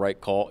they get the right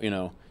call.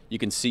 You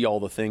can see all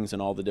the things and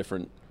all the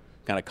different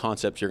kind of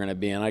concepts you're going to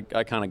be in.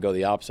 I kind of go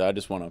the opposite. I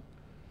just want to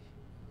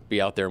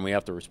be out there and we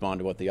have to respond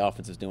to what the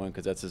offense is doing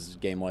because that's as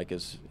game-like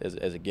as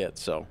it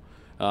gets. So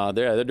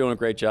they're doing a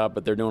great job,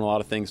 but they're doing a lot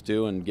of things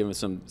too and giving us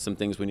some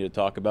things we need to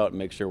talk about and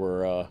make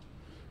sure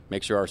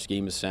our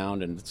scheme is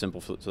sound and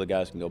simple so the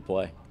guys can go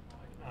play.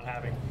 Not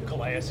having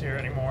Calais here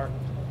anymore.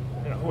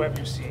 Who have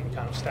you seen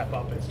kind of step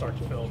up and start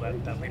to fill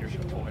that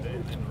leadership void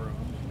in the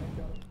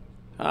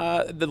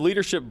room? The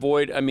leadership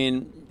void, I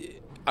mean,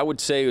 I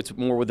would say it's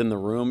more within the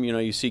room.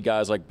 You see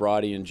guys like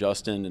Brody and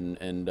Justin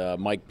and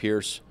Mike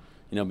Pierce,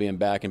 being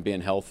back and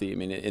being healthy, I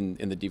mean,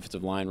 in the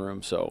defensive line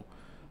room. So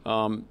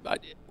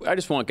I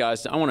just want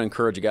I want to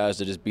encourage guys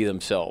to just be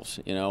themselves,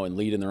 and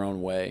lead in their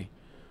own way.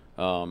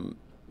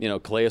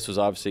 Calais was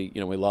obviously,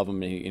 we love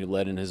him and he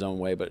led in his own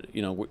way, but,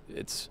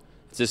 it's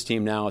this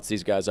team now, it's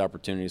these guys'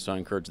 opportunities, so I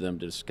encourage them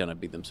to just kind of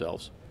be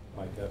themselves.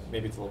 Mike,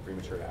 maybe it's a little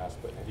premature to ask,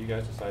 but have you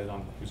guys decided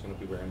on who's going to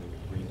be wearing the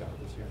green dot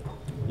this year?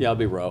 Yeah, I'll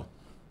be Rowe.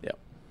 Yeah.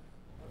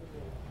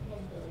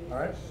 All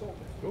right.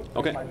 Cool.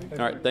 Okay. All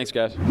right. Thanks,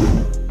 guys.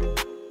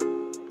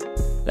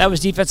 That was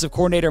defensive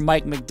coordinator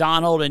Mike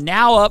McDonald, and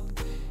now up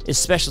is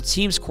special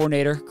teams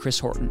coordinator Chris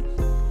Horton.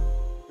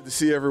 Good to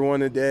see everyone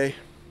today.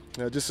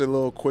 Just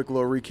a quick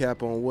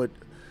recap on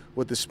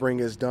what the spring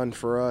has done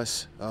for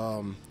us.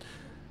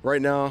 Right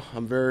now,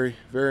 I'm very,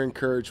 very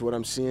encouraged what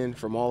I'm seeing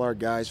from all our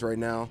guys right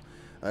now.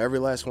 Every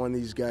last one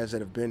of these guys that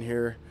have been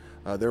here,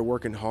 they're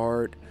working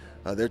hard.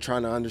 They're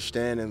trying to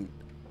understand and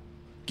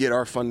get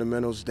our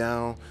fundamentals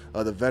down.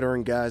 The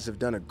veteran guys have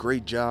done a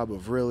great job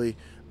of really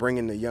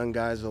bringing the young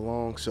guys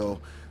along. So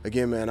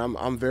again, man,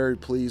 I'm very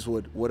pleased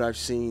with what I've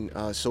seen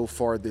so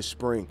far this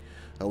spring.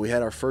 We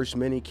had our first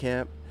mini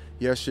camp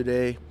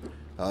yesterday,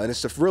 and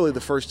it's really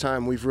the first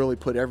time we've really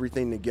put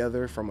everything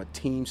together from a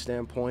team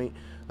standpoint.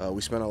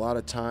 We spent a lot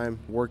of time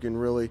working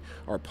really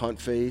our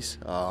punt phase,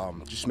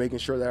 just making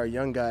sure that our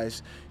young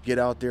guys get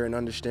out there and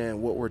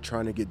understand what we're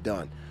trying to get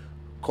done.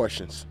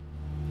 Questions?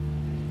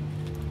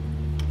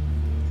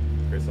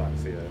 Chris,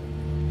 obviously a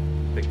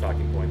big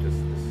talking point this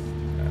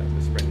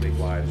spring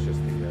league-wide is just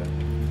the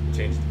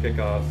change to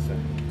kickoffs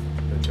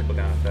and the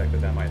trickle-down effect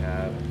that might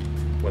have,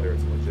 and whether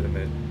it's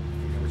legitimate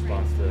in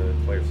response to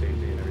player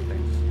safety and everything.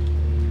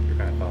 Just your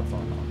kind of thoughts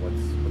on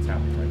what's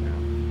happening right now.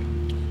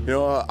 You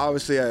know,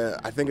 obviously,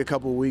 I think a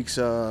couple of weeks,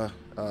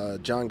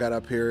 John got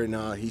up here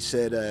and he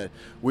said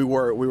we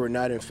were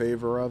not in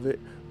favor of it,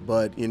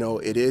 but you know,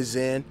 it is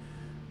in.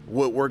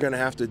 What we're going to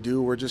have to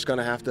do, we're just going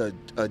to have to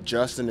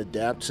adjust and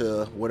adapt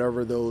to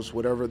whatever those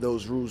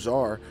rules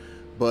are.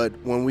 But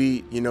when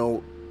we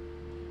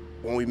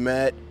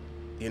met,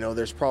 you know,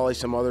 there's probably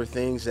some other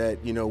things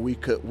that, you know, we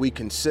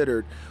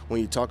considered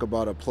when you talk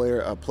about a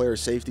player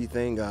safety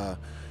thing.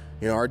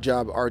 You know, our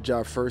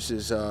job first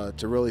is to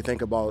really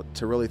think about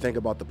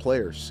the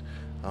players.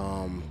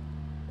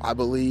 I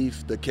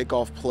believe the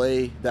kickoff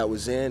play that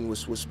was in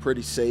was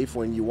pretty safe.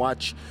 When you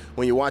watch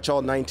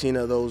all 19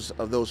 of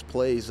those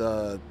plays,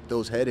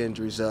 those head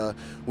injuries,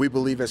 we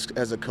believe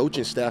as a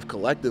coaching staff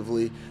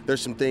collectively,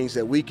 there's some things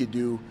that we could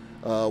do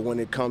when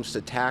it comes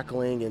to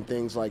tackling and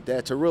things like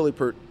that to really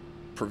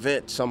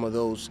prevent some of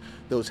those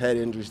head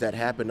injuries that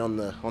happened on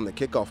the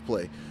kickoff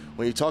play.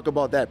 When you talk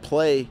about that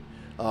play,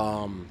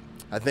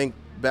 I think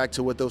back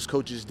to what those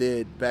coaches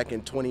did back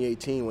in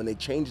 2018 when they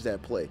changed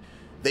that play.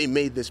 They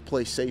made this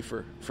play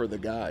safer for the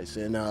guys.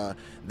 And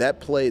that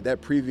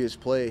previous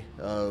play,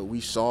 we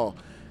saw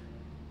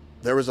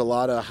there was a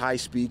lot of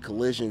high-speed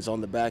collisions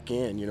on the back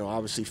end, you know,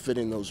 obviously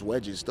fitting those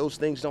wedges. Those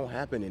things don't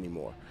happen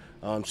anymore.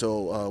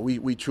 So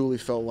we truly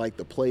felt like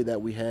the play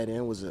that we had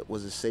in was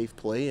a safe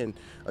play. And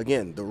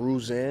again, the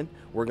rules in,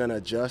 we're going to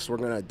adjust, we're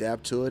going to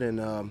adapt to it,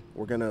 and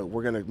we're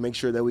going to make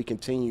sure that we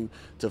continue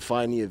to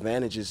find the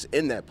advantages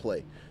in that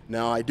play.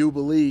 Now, I do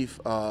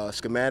believe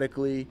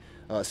schematically,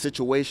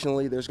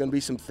 situationally, there's going to be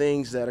some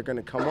things that are going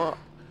to come up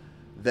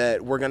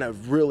that we're going to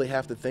really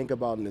have to think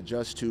about and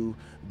adjust to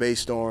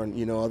based on,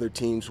 you know, other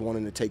teams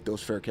wanting to take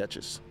those fair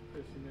catches.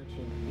 Chris, you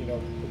mentioned, you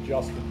know,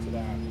 adjusting to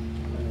that,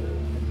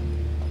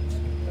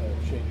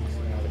 changing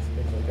schematics,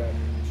 things like that.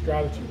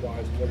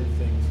 Strategy-wise, what are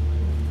things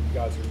you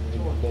guys are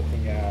really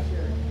looking at,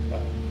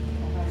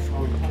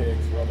 squib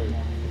kicks or other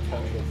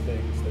potential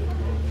things that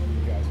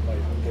you guys might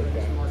look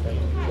at in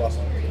terms of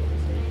adjusting?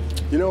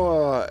 You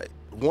know,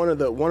 one of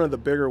the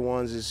bigger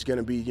ones is going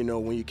to be, you know,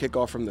 when you kick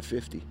off from the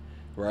 50,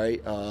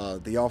 right?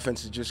 The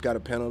offense has just got a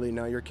penalty.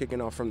 Now you're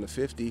kicking off from the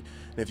 50.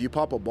 And if you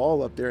pop a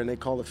ball up there and they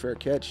call a fair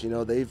catch, you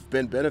know, they've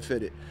been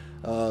benefited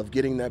of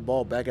getting that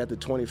ball back at the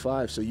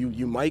 25. So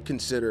you might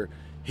consider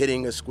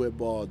hitting a squib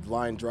ball,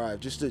 line drive,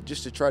 just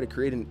to try to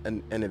create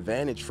an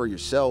advantage for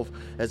yourself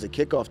as a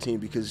kickoff team,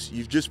 because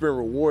you've just been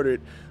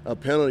rewarded a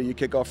penalty. You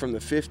kick off from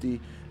the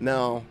 50.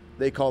 Now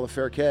they call a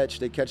fair catch,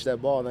 they catch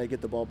that ball, and they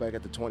get the ball back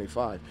at the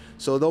 25.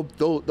 So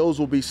those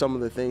will be some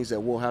of the things that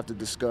we'll have to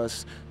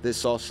discuss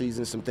this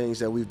offseason, some things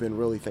that we've been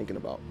really thinking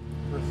about.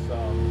 Chris,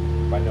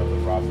 I know the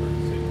roster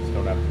decisions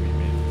don't have to be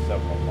made for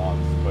several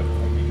months, but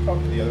when you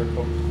talk to the other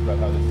coaches about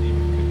how this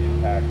even could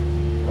impact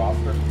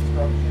roster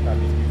construction, I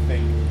mean, do you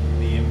think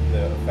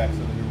the effects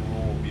of the new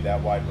rule will be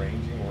that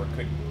wide-ranging, or it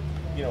could,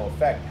 you know,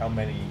 affect how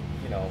many,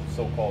 you know,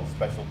 so-called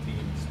special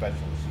teams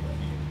specialists you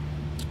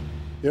need?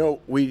 You know,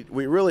 we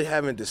really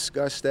haven't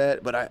discussed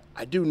that, but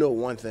I do know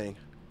one thing.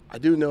 I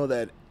do know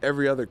that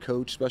every other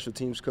coach, special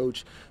teams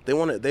coach, they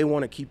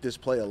want to keep this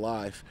play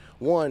alive.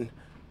 One,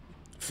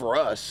 for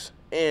us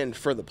and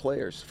for the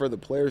players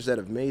that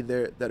have made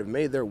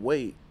their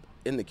way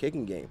in the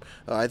kicking game.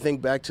 I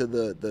think back to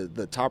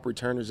the top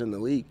returners in the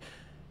league.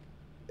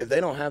 If they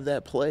don't have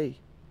that play,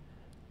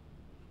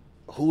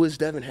 who is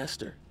Devin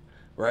Hester,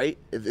 right?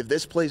 If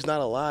this play's not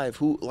alive,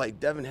 who,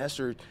 like Devin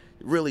Hester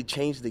really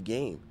changed the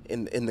game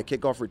in the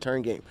kickoff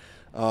return game.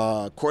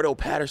 Cordell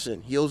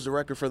Patterson, he holds the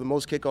record for the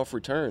most kickoff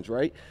returns,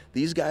 right?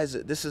 These guys,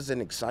 this is an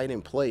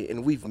exciting play,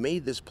 and we've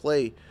made this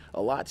play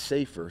a lot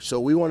safer. So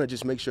we want to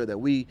just make sure that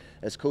we,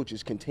 as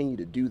coaches, continue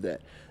to do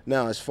that.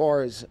 Now, as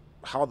far as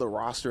how the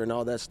roster and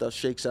all that stuff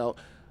shakes out,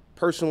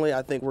 personally,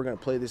 I think we're going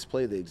to play this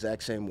play the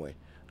exact same way.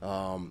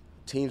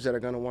 Teams that are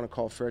going to want to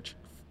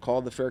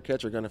call the fair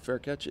catch are going to fair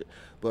catch it.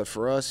 But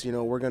for us, you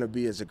know, we're going to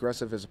be as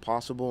aggressive as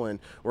possible, and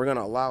we're going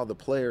to allow the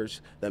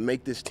players that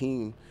make this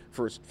team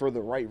for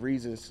the right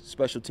reasons,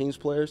 special teams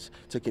players,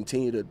 to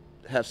continue to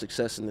have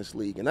success in this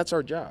league. And that's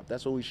our job.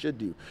 That's what we should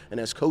do. And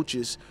as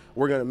coaches,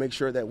 we're going to make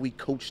sure that we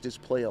coach this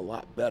play a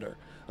lot better.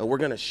 We're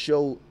going to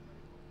show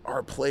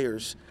our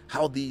players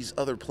how these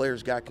other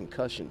players got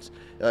concussions.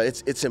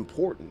 It's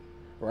important.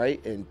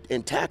 right?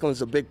 And tackling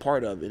is a big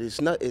part of it. It's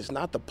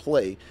not the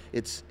play.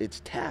 It's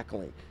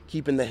tackling,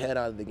 keeping the head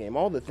out of the game.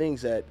 All the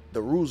things that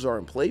the rules are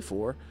in play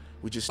for,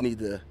 we just need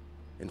to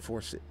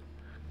enforce it.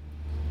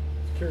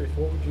 Curious,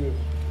 what would you have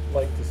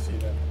liked to see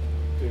them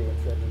do in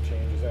terms of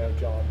changes? I know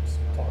John's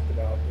talked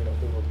about, there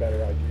were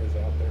better ideas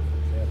out there, for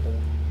example.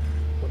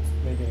 What's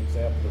maybe an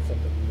example of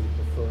something you would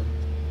prefer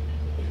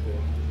they did?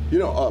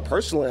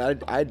 Personally,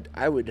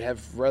 I would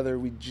have rather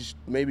we just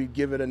maybe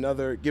give it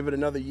another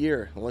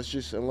year, and let's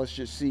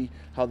just see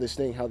how this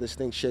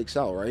thing shakes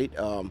out, right?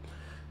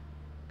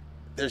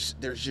 There's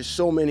just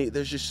so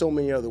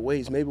many other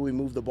ways. Maybe we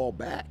move the ball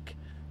back,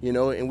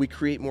 and we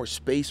create more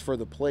space for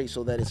the play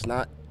so that it's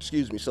not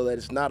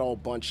all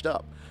bunched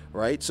up,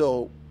 right?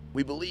 So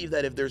we believe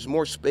that if there's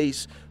more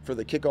space for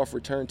the kickoff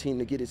return team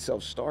to get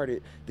itself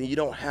started, then you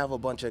don't have a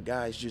bunch of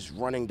guys just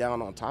running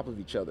down on top of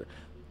each other.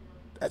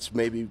 That's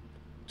maybe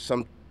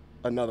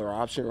another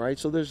option, right?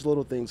 So there's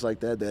little things like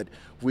that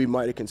we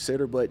might have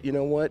considered, but you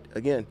know what?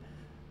 Again,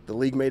 the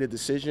league made a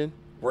decision.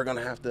 We're going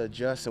to have to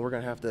adjust and we're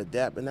going to have to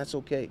adapt, and that's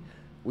okay.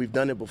 We've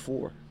done it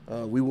before.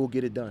 We will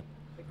get it done.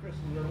 Hey, Chris,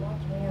 is there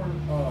lots more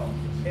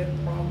head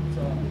problems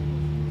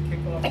on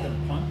kickoff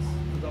than punts?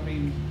 Because,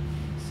 it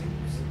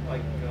seems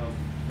like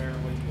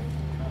fairly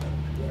kind of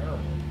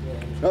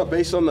terrible.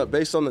 Based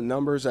on the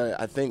numbers,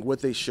 I think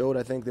what they showed,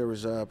 I think there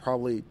was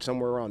probably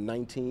somewhere around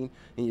 19.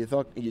 And you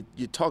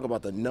talk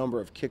about the number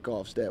of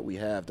kickoffs that we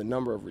have, the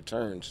number of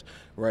returns,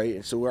 right?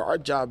 And so our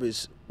job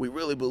is, we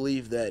really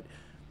believe that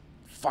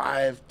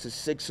 5 to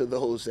 6 of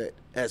those, that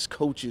as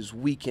coaches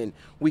we can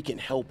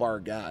help our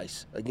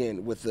guys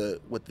again with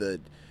the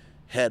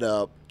head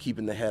up,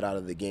 keeping the head out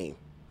of the game.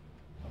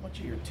 How much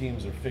of your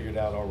teams are figured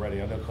out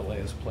already? I know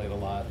Calais played a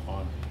lot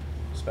on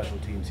special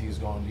teams. He's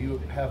gone. Do you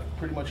have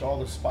pretty much all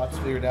the spots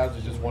figured out? Is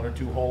it just 1 or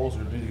 2 holes,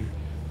 or do you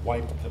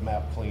wipe the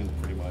map clean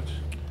pretty much?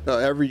 No,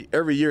 every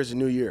year is a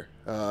new year.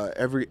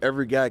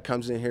 Every guy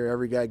comes in here.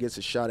 Every guy gets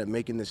a shot at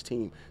making this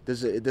team.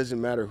 It doesn't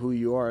matter who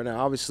you are.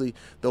 Now, obviously,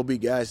 there'll be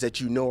guys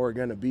that are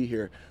going to be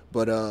here.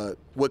 But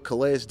what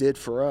Calais did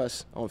for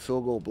us on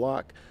field goal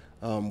block,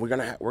 we're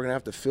gonna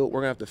have to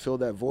fill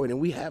that void. And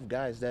we have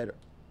guys that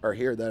are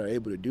here that are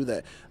able to do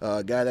that.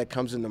 A guy that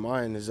comes into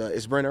mind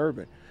is Brent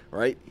Urban.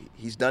 Right,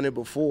 he's done it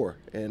before,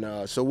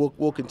 and so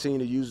we'll continue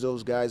to use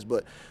those guys.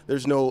 But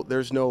there's no.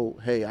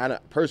 Hey, I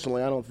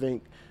don't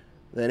think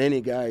that any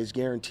guy is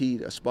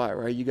guaranteed a spot.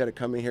 Right, you got to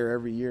come in here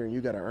every year, and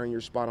you got to earn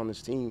your spot on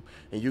this team,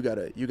 and you got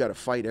to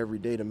fight every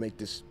day to make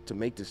this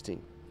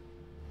team.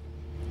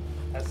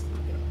 As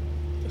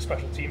the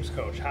special teams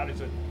coach, how do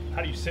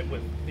you sit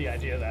with the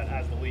idea that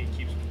as the league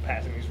keeps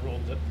passing these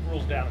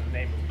rules down in the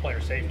name of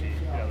player safety,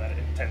 that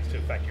it tends to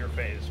affect your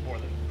phase more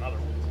than other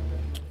ones?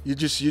 You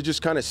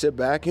just kind of sit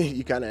back and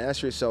you kind of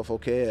ask yourself,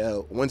 okay,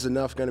 when's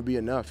enough going to be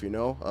enough?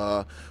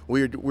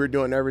 We're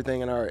doing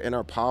everything in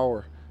our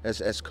power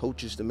as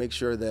coaches to make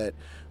sure that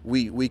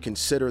we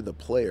consider the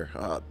player.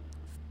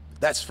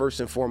 That's first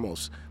and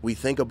foremost. We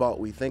think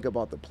about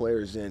the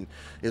players, and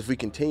if we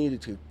continue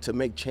to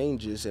make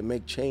changes,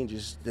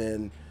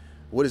 then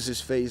what is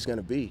this phase going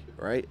to be?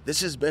 Right?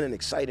 This has been an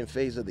exciting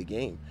phase of the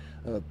game.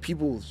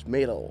 People's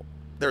made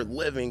their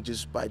living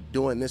just by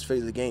doing this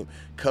phase of the game,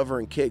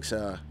 covering kicks.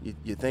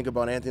 You think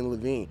about Anthony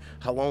Levine,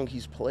 how long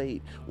he's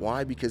played.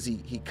 Why? Because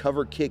he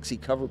covered kicks, he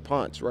covered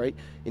punts, right?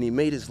 And he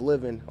made his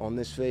living on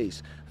this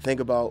phase. Think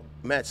about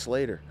Matt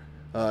Slater,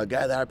 a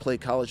guy that I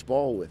played college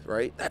ball with,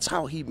 right? That's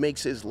how he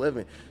makes his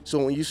living.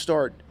 So when you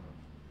start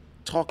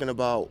talking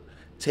about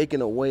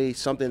taking away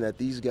something that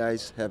these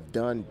guys have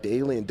done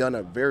daily and done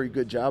a very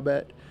good job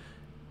at,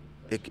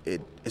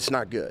 it's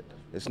not good.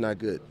 It's not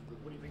good.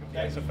 What do you think of the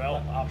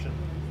XFL option?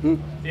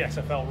 The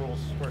XFL rules.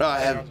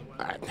 I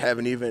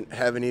haven't even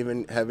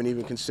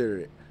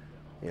considered it.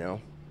 All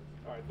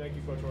right, thank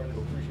you, Coach Horton.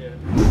 Appreciate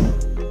it.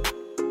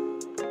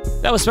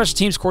 That was Special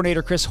Teams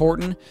Coordinator Chris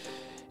Horton.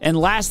 And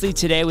lastly,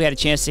 today we had a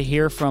chance to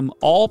hear from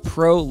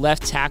All-Pro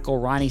left tackle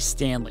Ronnie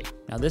Stanley.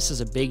 Now, this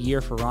is a big year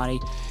for Ronnie.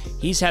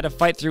 He's had to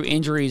fight through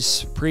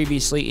injuries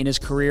previously in his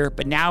career,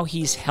 but now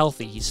he's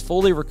healthy. He's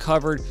fully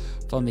recovered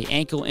from the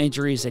ankle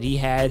injuries that he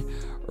had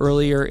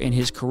earlier in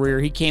his career.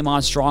 He came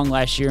on strong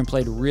last year and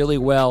played really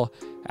well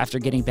after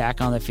getting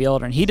back on the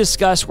field, and he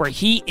discussed where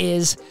he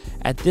is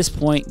at this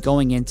point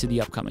going into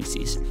the upcoming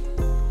season.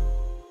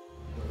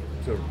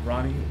 So,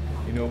 Ronnie,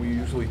 we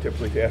usually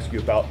typically ask you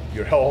about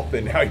your health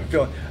and how you're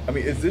feeling.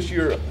 Is this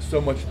year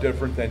so much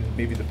different than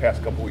maybe the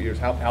past couple of years?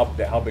 How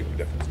big a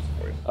difference is it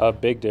for you? A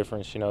big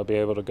difference, be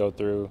able to go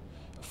through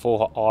a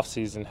full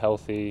off-season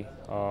healthy,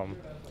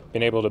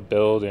 being able to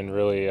build and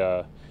really,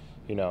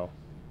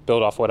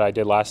 build off what I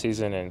did last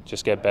season and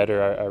just get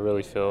better. I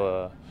really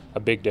feel a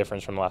big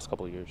difference from the last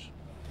couple of years.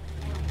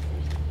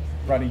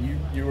 Ronnie,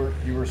 you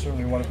were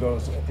certainly one of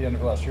those at the end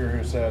of last year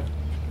who said,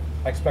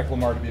 I expect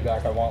Lamar to be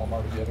back. I want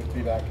Lamar to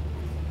be back.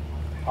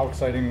 How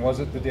exciting was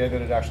it the day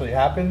that it actually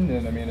happened?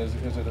 And is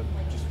it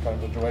just kind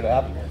of a joy to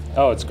happen here?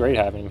 Oh, it's great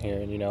having him here.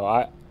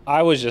 And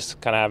I was just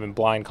kind of having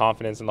blind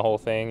confidence in the whole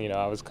thing.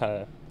 I was kind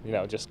of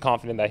just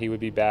confident that he would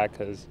be back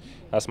because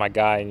that's my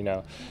guy.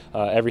 And,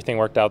 everything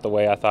worked out the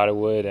way I thought it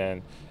would,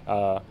 and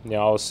I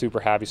was super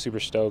happy, super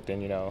stoked,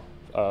 and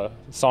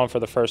saw him for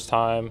the first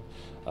time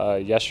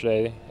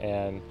yesterday,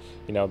 and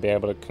being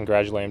able to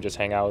congratulate him, just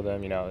hang out with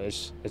him.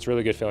 It's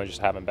really good feeling just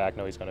to have him back.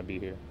 Know he's going to be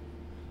here.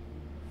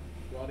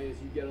 Ronnie, as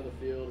you get on the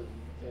field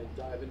and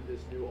dive into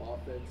this new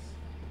offense,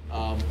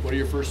 what are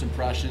your first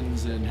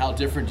impressions, and how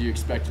different do you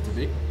expect it to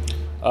be?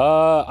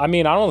 I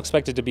don't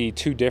expect it to be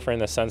too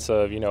different in the sense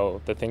of,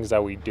 the things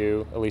that we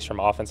do, at least from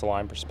offensive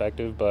line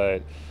perspective,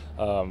 but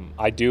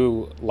I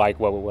do like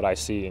what I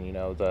see,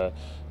 and,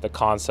 the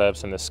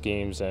concepts and the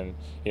schemes, and,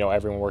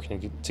 everyone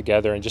working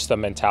together, and just the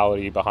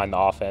mentality behind the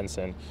offense,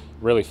 and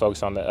really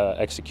focus on the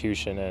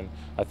execution. And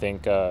I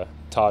think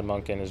Todd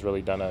Monken has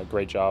really done a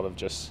great job of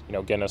just,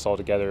 getting us all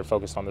together,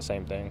 focused on the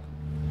same thing.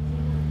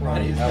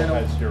 Ronnie, how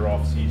has your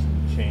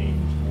off-season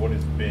changed? What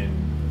has been,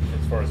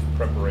 as far as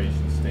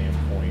preparation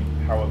standpoint,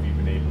 how have you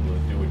been able to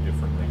do it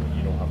differently when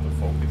you don't have to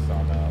focus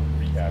on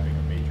rehabbing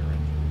a major injury?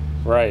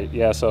 Right,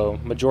 yeah, so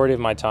majority of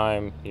my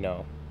time,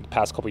 the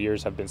past couple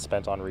years have been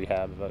spent on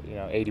rehab, but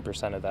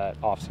 80% of that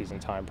off-season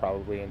time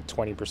probably, and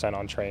 20%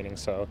 on training.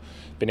 So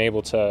been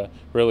able to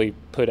really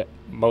put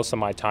most of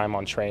my time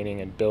on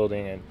training and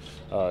building,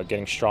 and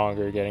getting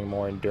stronger, getting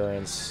more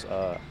endurance,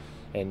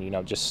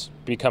 and just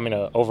becoming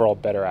an overall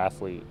better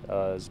athlete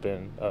has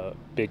been a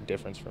big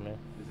difference for me.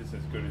 Is this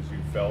as good as you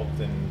felt,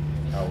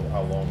 and how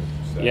long would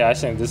you say? Yeah, I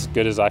think this is as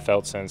good as I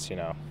felt since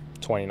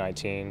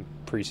 2019,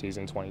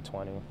 preseason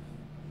 2020.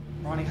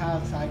 Ronnie, how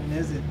exciting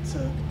is it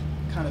to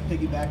kind of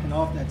piggybacking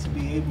off that, to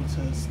be able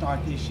to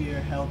start this year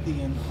healthy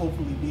and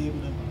hopefully be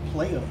able to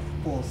play a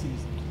full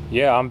season?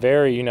 Yeah, I'm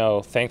very,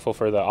 thankful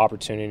for the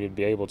opportunity to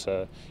be able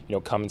to,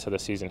 come into the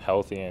season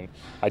healthy, and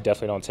I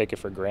definitely don't take it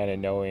for granted,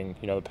 knowing,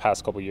 the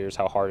past couple of years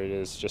how hard it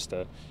is just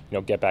to,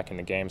 get back in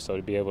the game. So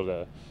to be able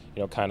to,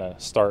 kind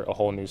of start a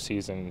whole new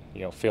season,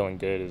 feeling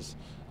good is,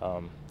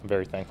 I'm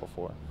very thankful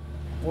for.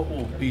 What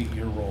will be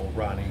your role,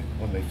 Ronnie,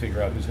 when they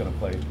figure out who's going to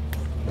play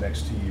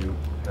next to you?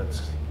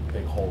 That's a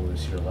big hole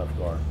this year, left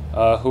guard.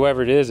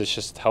 Whoever it is, it's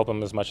just help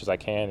them as much as I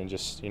can, and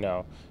just,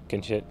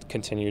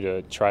 continue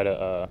to try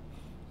to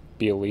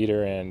be a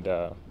leader, and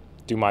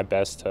do my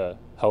best to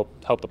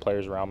help the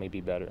players around me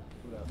be better.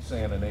 Without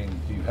saying a name,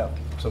 do you have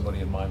somebody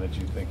in mind that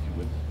you think you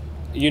would?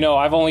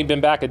 I've only been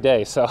back a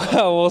day, so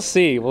we'll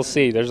see. We'll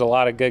see. There's a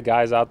lot of good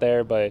guys out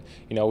there, but,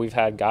 we've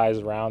had guys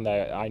around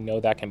that I know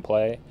that can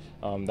play,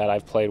 that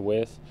I've played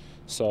with.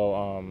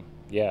 So,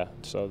 yeah,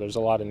 so there's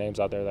a lot of names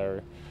out there that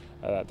are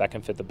that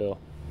can fit the bill.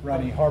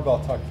 Ronnie,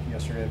 Harbaugh talked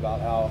yesterday about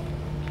how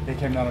they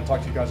came down and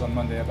talked to you guys on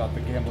Monday about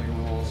the gambling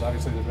rules.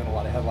 Obviously, there's been a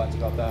lot of headlines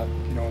about that,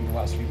 in the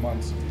last few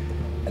months.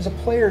 As a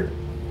player,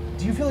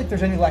 do you feel like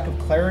there's any lack of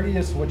clarity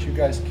as to what you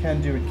guys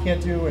can do and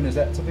can't do? And is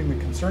that something that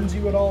concerns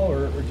you at all,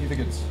 or do you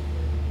think it's?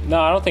 No,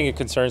 I don't think it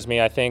concerns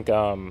me. I think,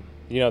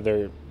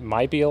 there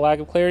might be a lack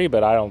of clarity,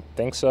 but I don't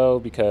think so,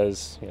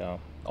 because,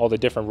 all the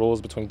different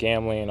rules between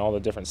gambling and all the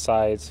different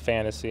sites,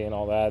 fantasy and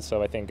all that.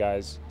 So I think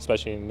guys,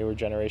 especially in the newer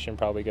generation,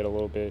 probably get a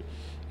little bit,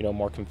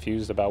 more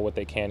confused about what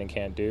they can and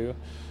can't do.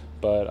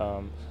 But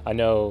I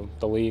know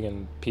the league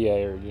and PA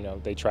are,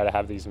 they try to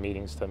have these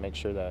meetings to make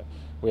sure that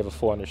we have a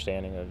full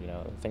understanding of,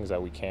 things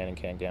that we can and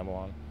can't gamble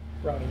on.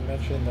 Ronnie, you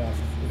mentioned that,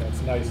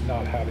 it's nice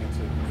not having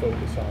to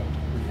focus on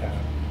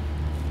rehab.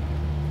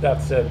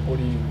 That said, what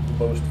are you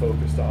most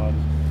focused on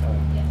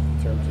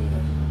in terms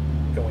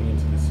of going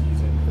into the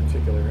season,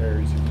 particular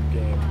areas of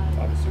your game?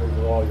 Obviously,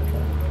 overall, you're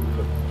trying to improve,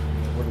 but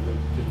what are the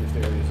biggest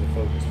areas of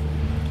focus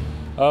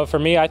for you? For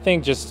me, I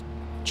think just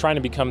trying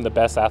to become the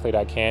best athlete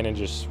I can, and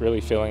just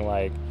really feeling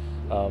like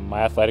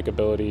my athletic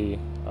ability,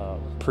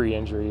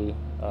 pre-injury,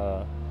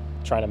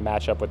 trying to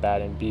match up with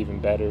that and be even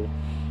better.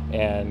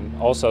 And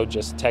also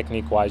just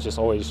technique-wise, just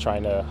always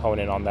trying to hone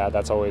in on that.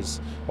 That's always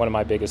one of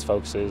my biggest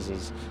focuses,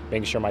 is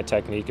making sure my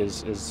technique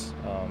is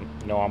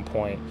on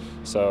point.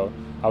 So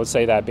I would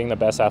say that being the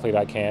best athlete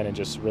I can, and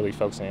just really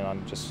focusing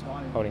on just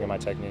honing in my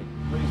technique.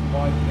 Reason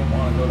why you didn't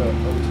want to go to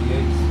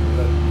OTAs? Is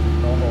that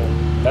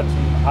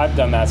normal? I've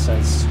done that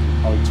since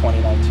probably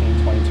 2019,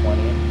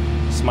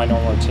 2020. This is my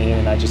normal routine,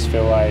 and I just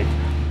feel like,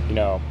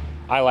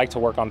 I like to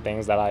work on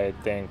things that I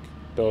think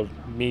build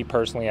me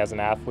personally as an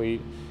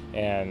athlete.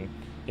 And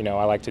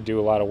I like to do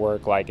a lot of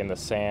work like in the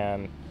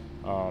sand,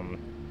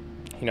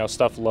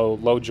 stuff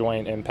low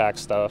joint impact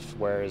stuff,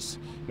 whereas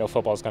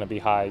football is going to be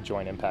high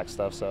joint impact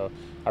stuff. So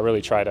I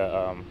really try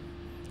to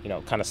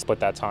kind of split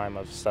that time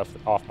of stuff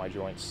off my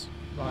joints.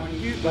 Do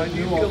you feel like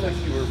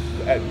you were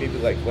at maybe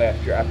like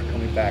last year after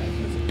coming back?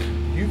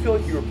 Do you feel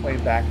like you were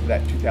playing back to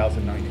that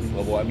 2019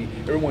 level? I mean,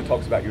 everyone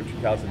talks about your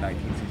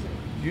 2019 season.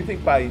 Do you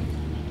think by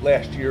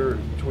last year,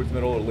 towards the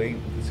middle or late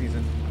of the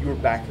season, you were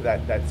back to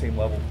that same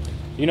level?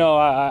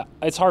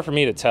 It's hard for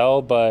me to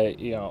tell, but,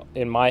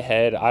 in my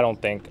head, I don't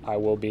think I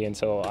will be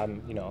until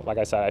I'm, like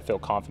I said, I feel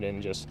confident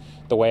in just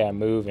the way I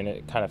move, and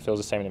it kind of feels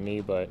the same to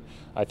me. But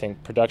I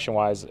think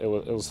production-wise, it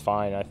was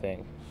fine. I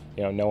think,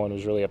 no one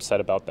was really upset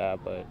about that.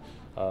 But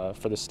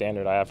for the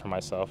standard I have for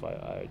myself,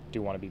 I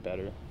do want to be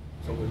better.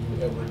 So will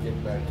you ever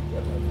get back to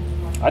that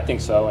level? I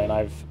think so, and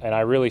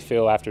I really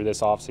feel after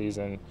this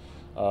offseason,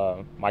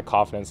 my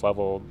confidence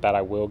level that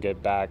I will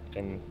get back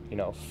and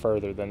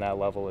further than that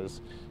level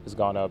has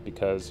gone up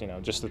because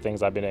just the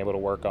things I've been able to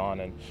work on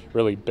and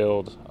really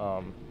build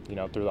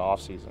through the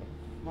offseason.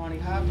 Ronnie,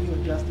 how have you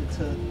adjusted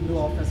to new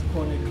offensive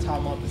coordinator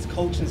Todd Monken's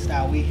coaching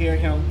style? We hear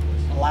him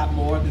a lot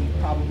more than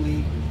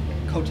probably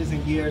coaches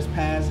in years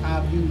past.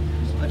 How have you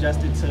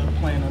adjusted to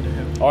playing under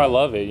him? Oh, I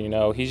love it.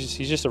 He's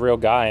just a real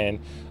guy,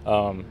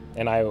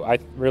 and I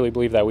really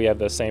believe that we have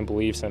the same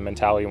beliefs and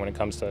mentality when it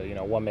comes to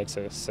what makes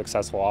a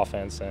successful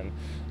offense. And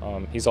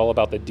he's all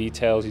about the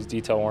details. He's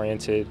detail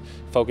oriented,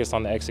 focused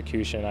on the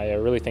execution. I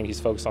really think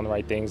he's focused on the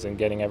right things and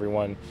getting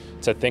everyone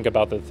to think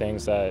about the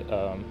things that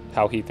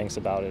how he thinks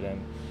about it.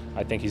 And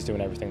I think he's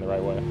doing everything the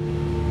right way.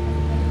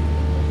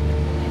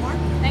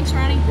 Thanks,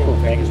 Ronnie. Cool.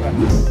 Thanks,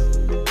 Ronnie.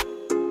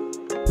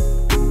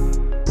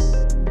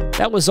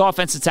 That was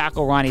offensive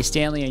tackle Ronnie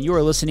Stanley, and you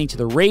are listening to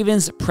the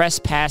Ravens Press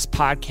Pass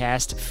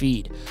podcast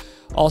feed.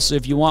 Also,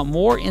 if you want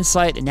more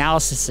insight,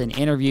 analysis, and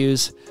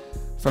interviews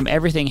from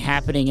everything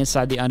happening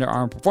inside the Under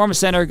Armour Performance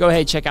Center, go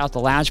ahead and check out the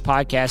Lounge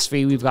podcast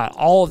feed. We've got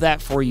all of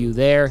that for you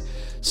there.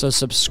 So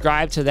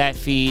subscribe to that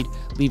feed,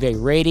 leave a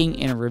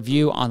rating and a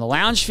review on the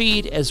Lounge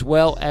feed, as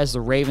well as the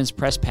Ravens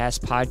Press Pass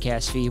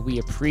podcast feed. We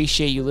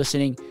appreciate you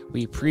listening.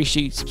 We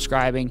appreciate you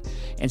subscribing.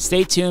 And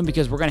stay tuned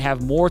because we're going to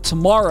have more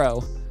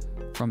tomorrow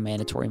from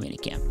Mandatory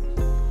Minicamp.